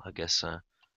little, I guess, I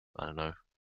don't know,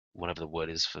 whatever the word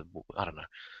is for, I don't know,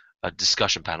 a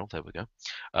discussion panel. There we go.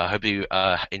 I hope you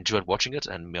enjoyed watching it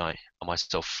and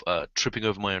myself tripping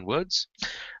over my own words.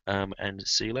 And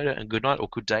see you later, and good night or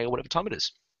good day or whatever time it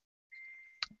is.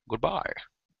 Goodbye.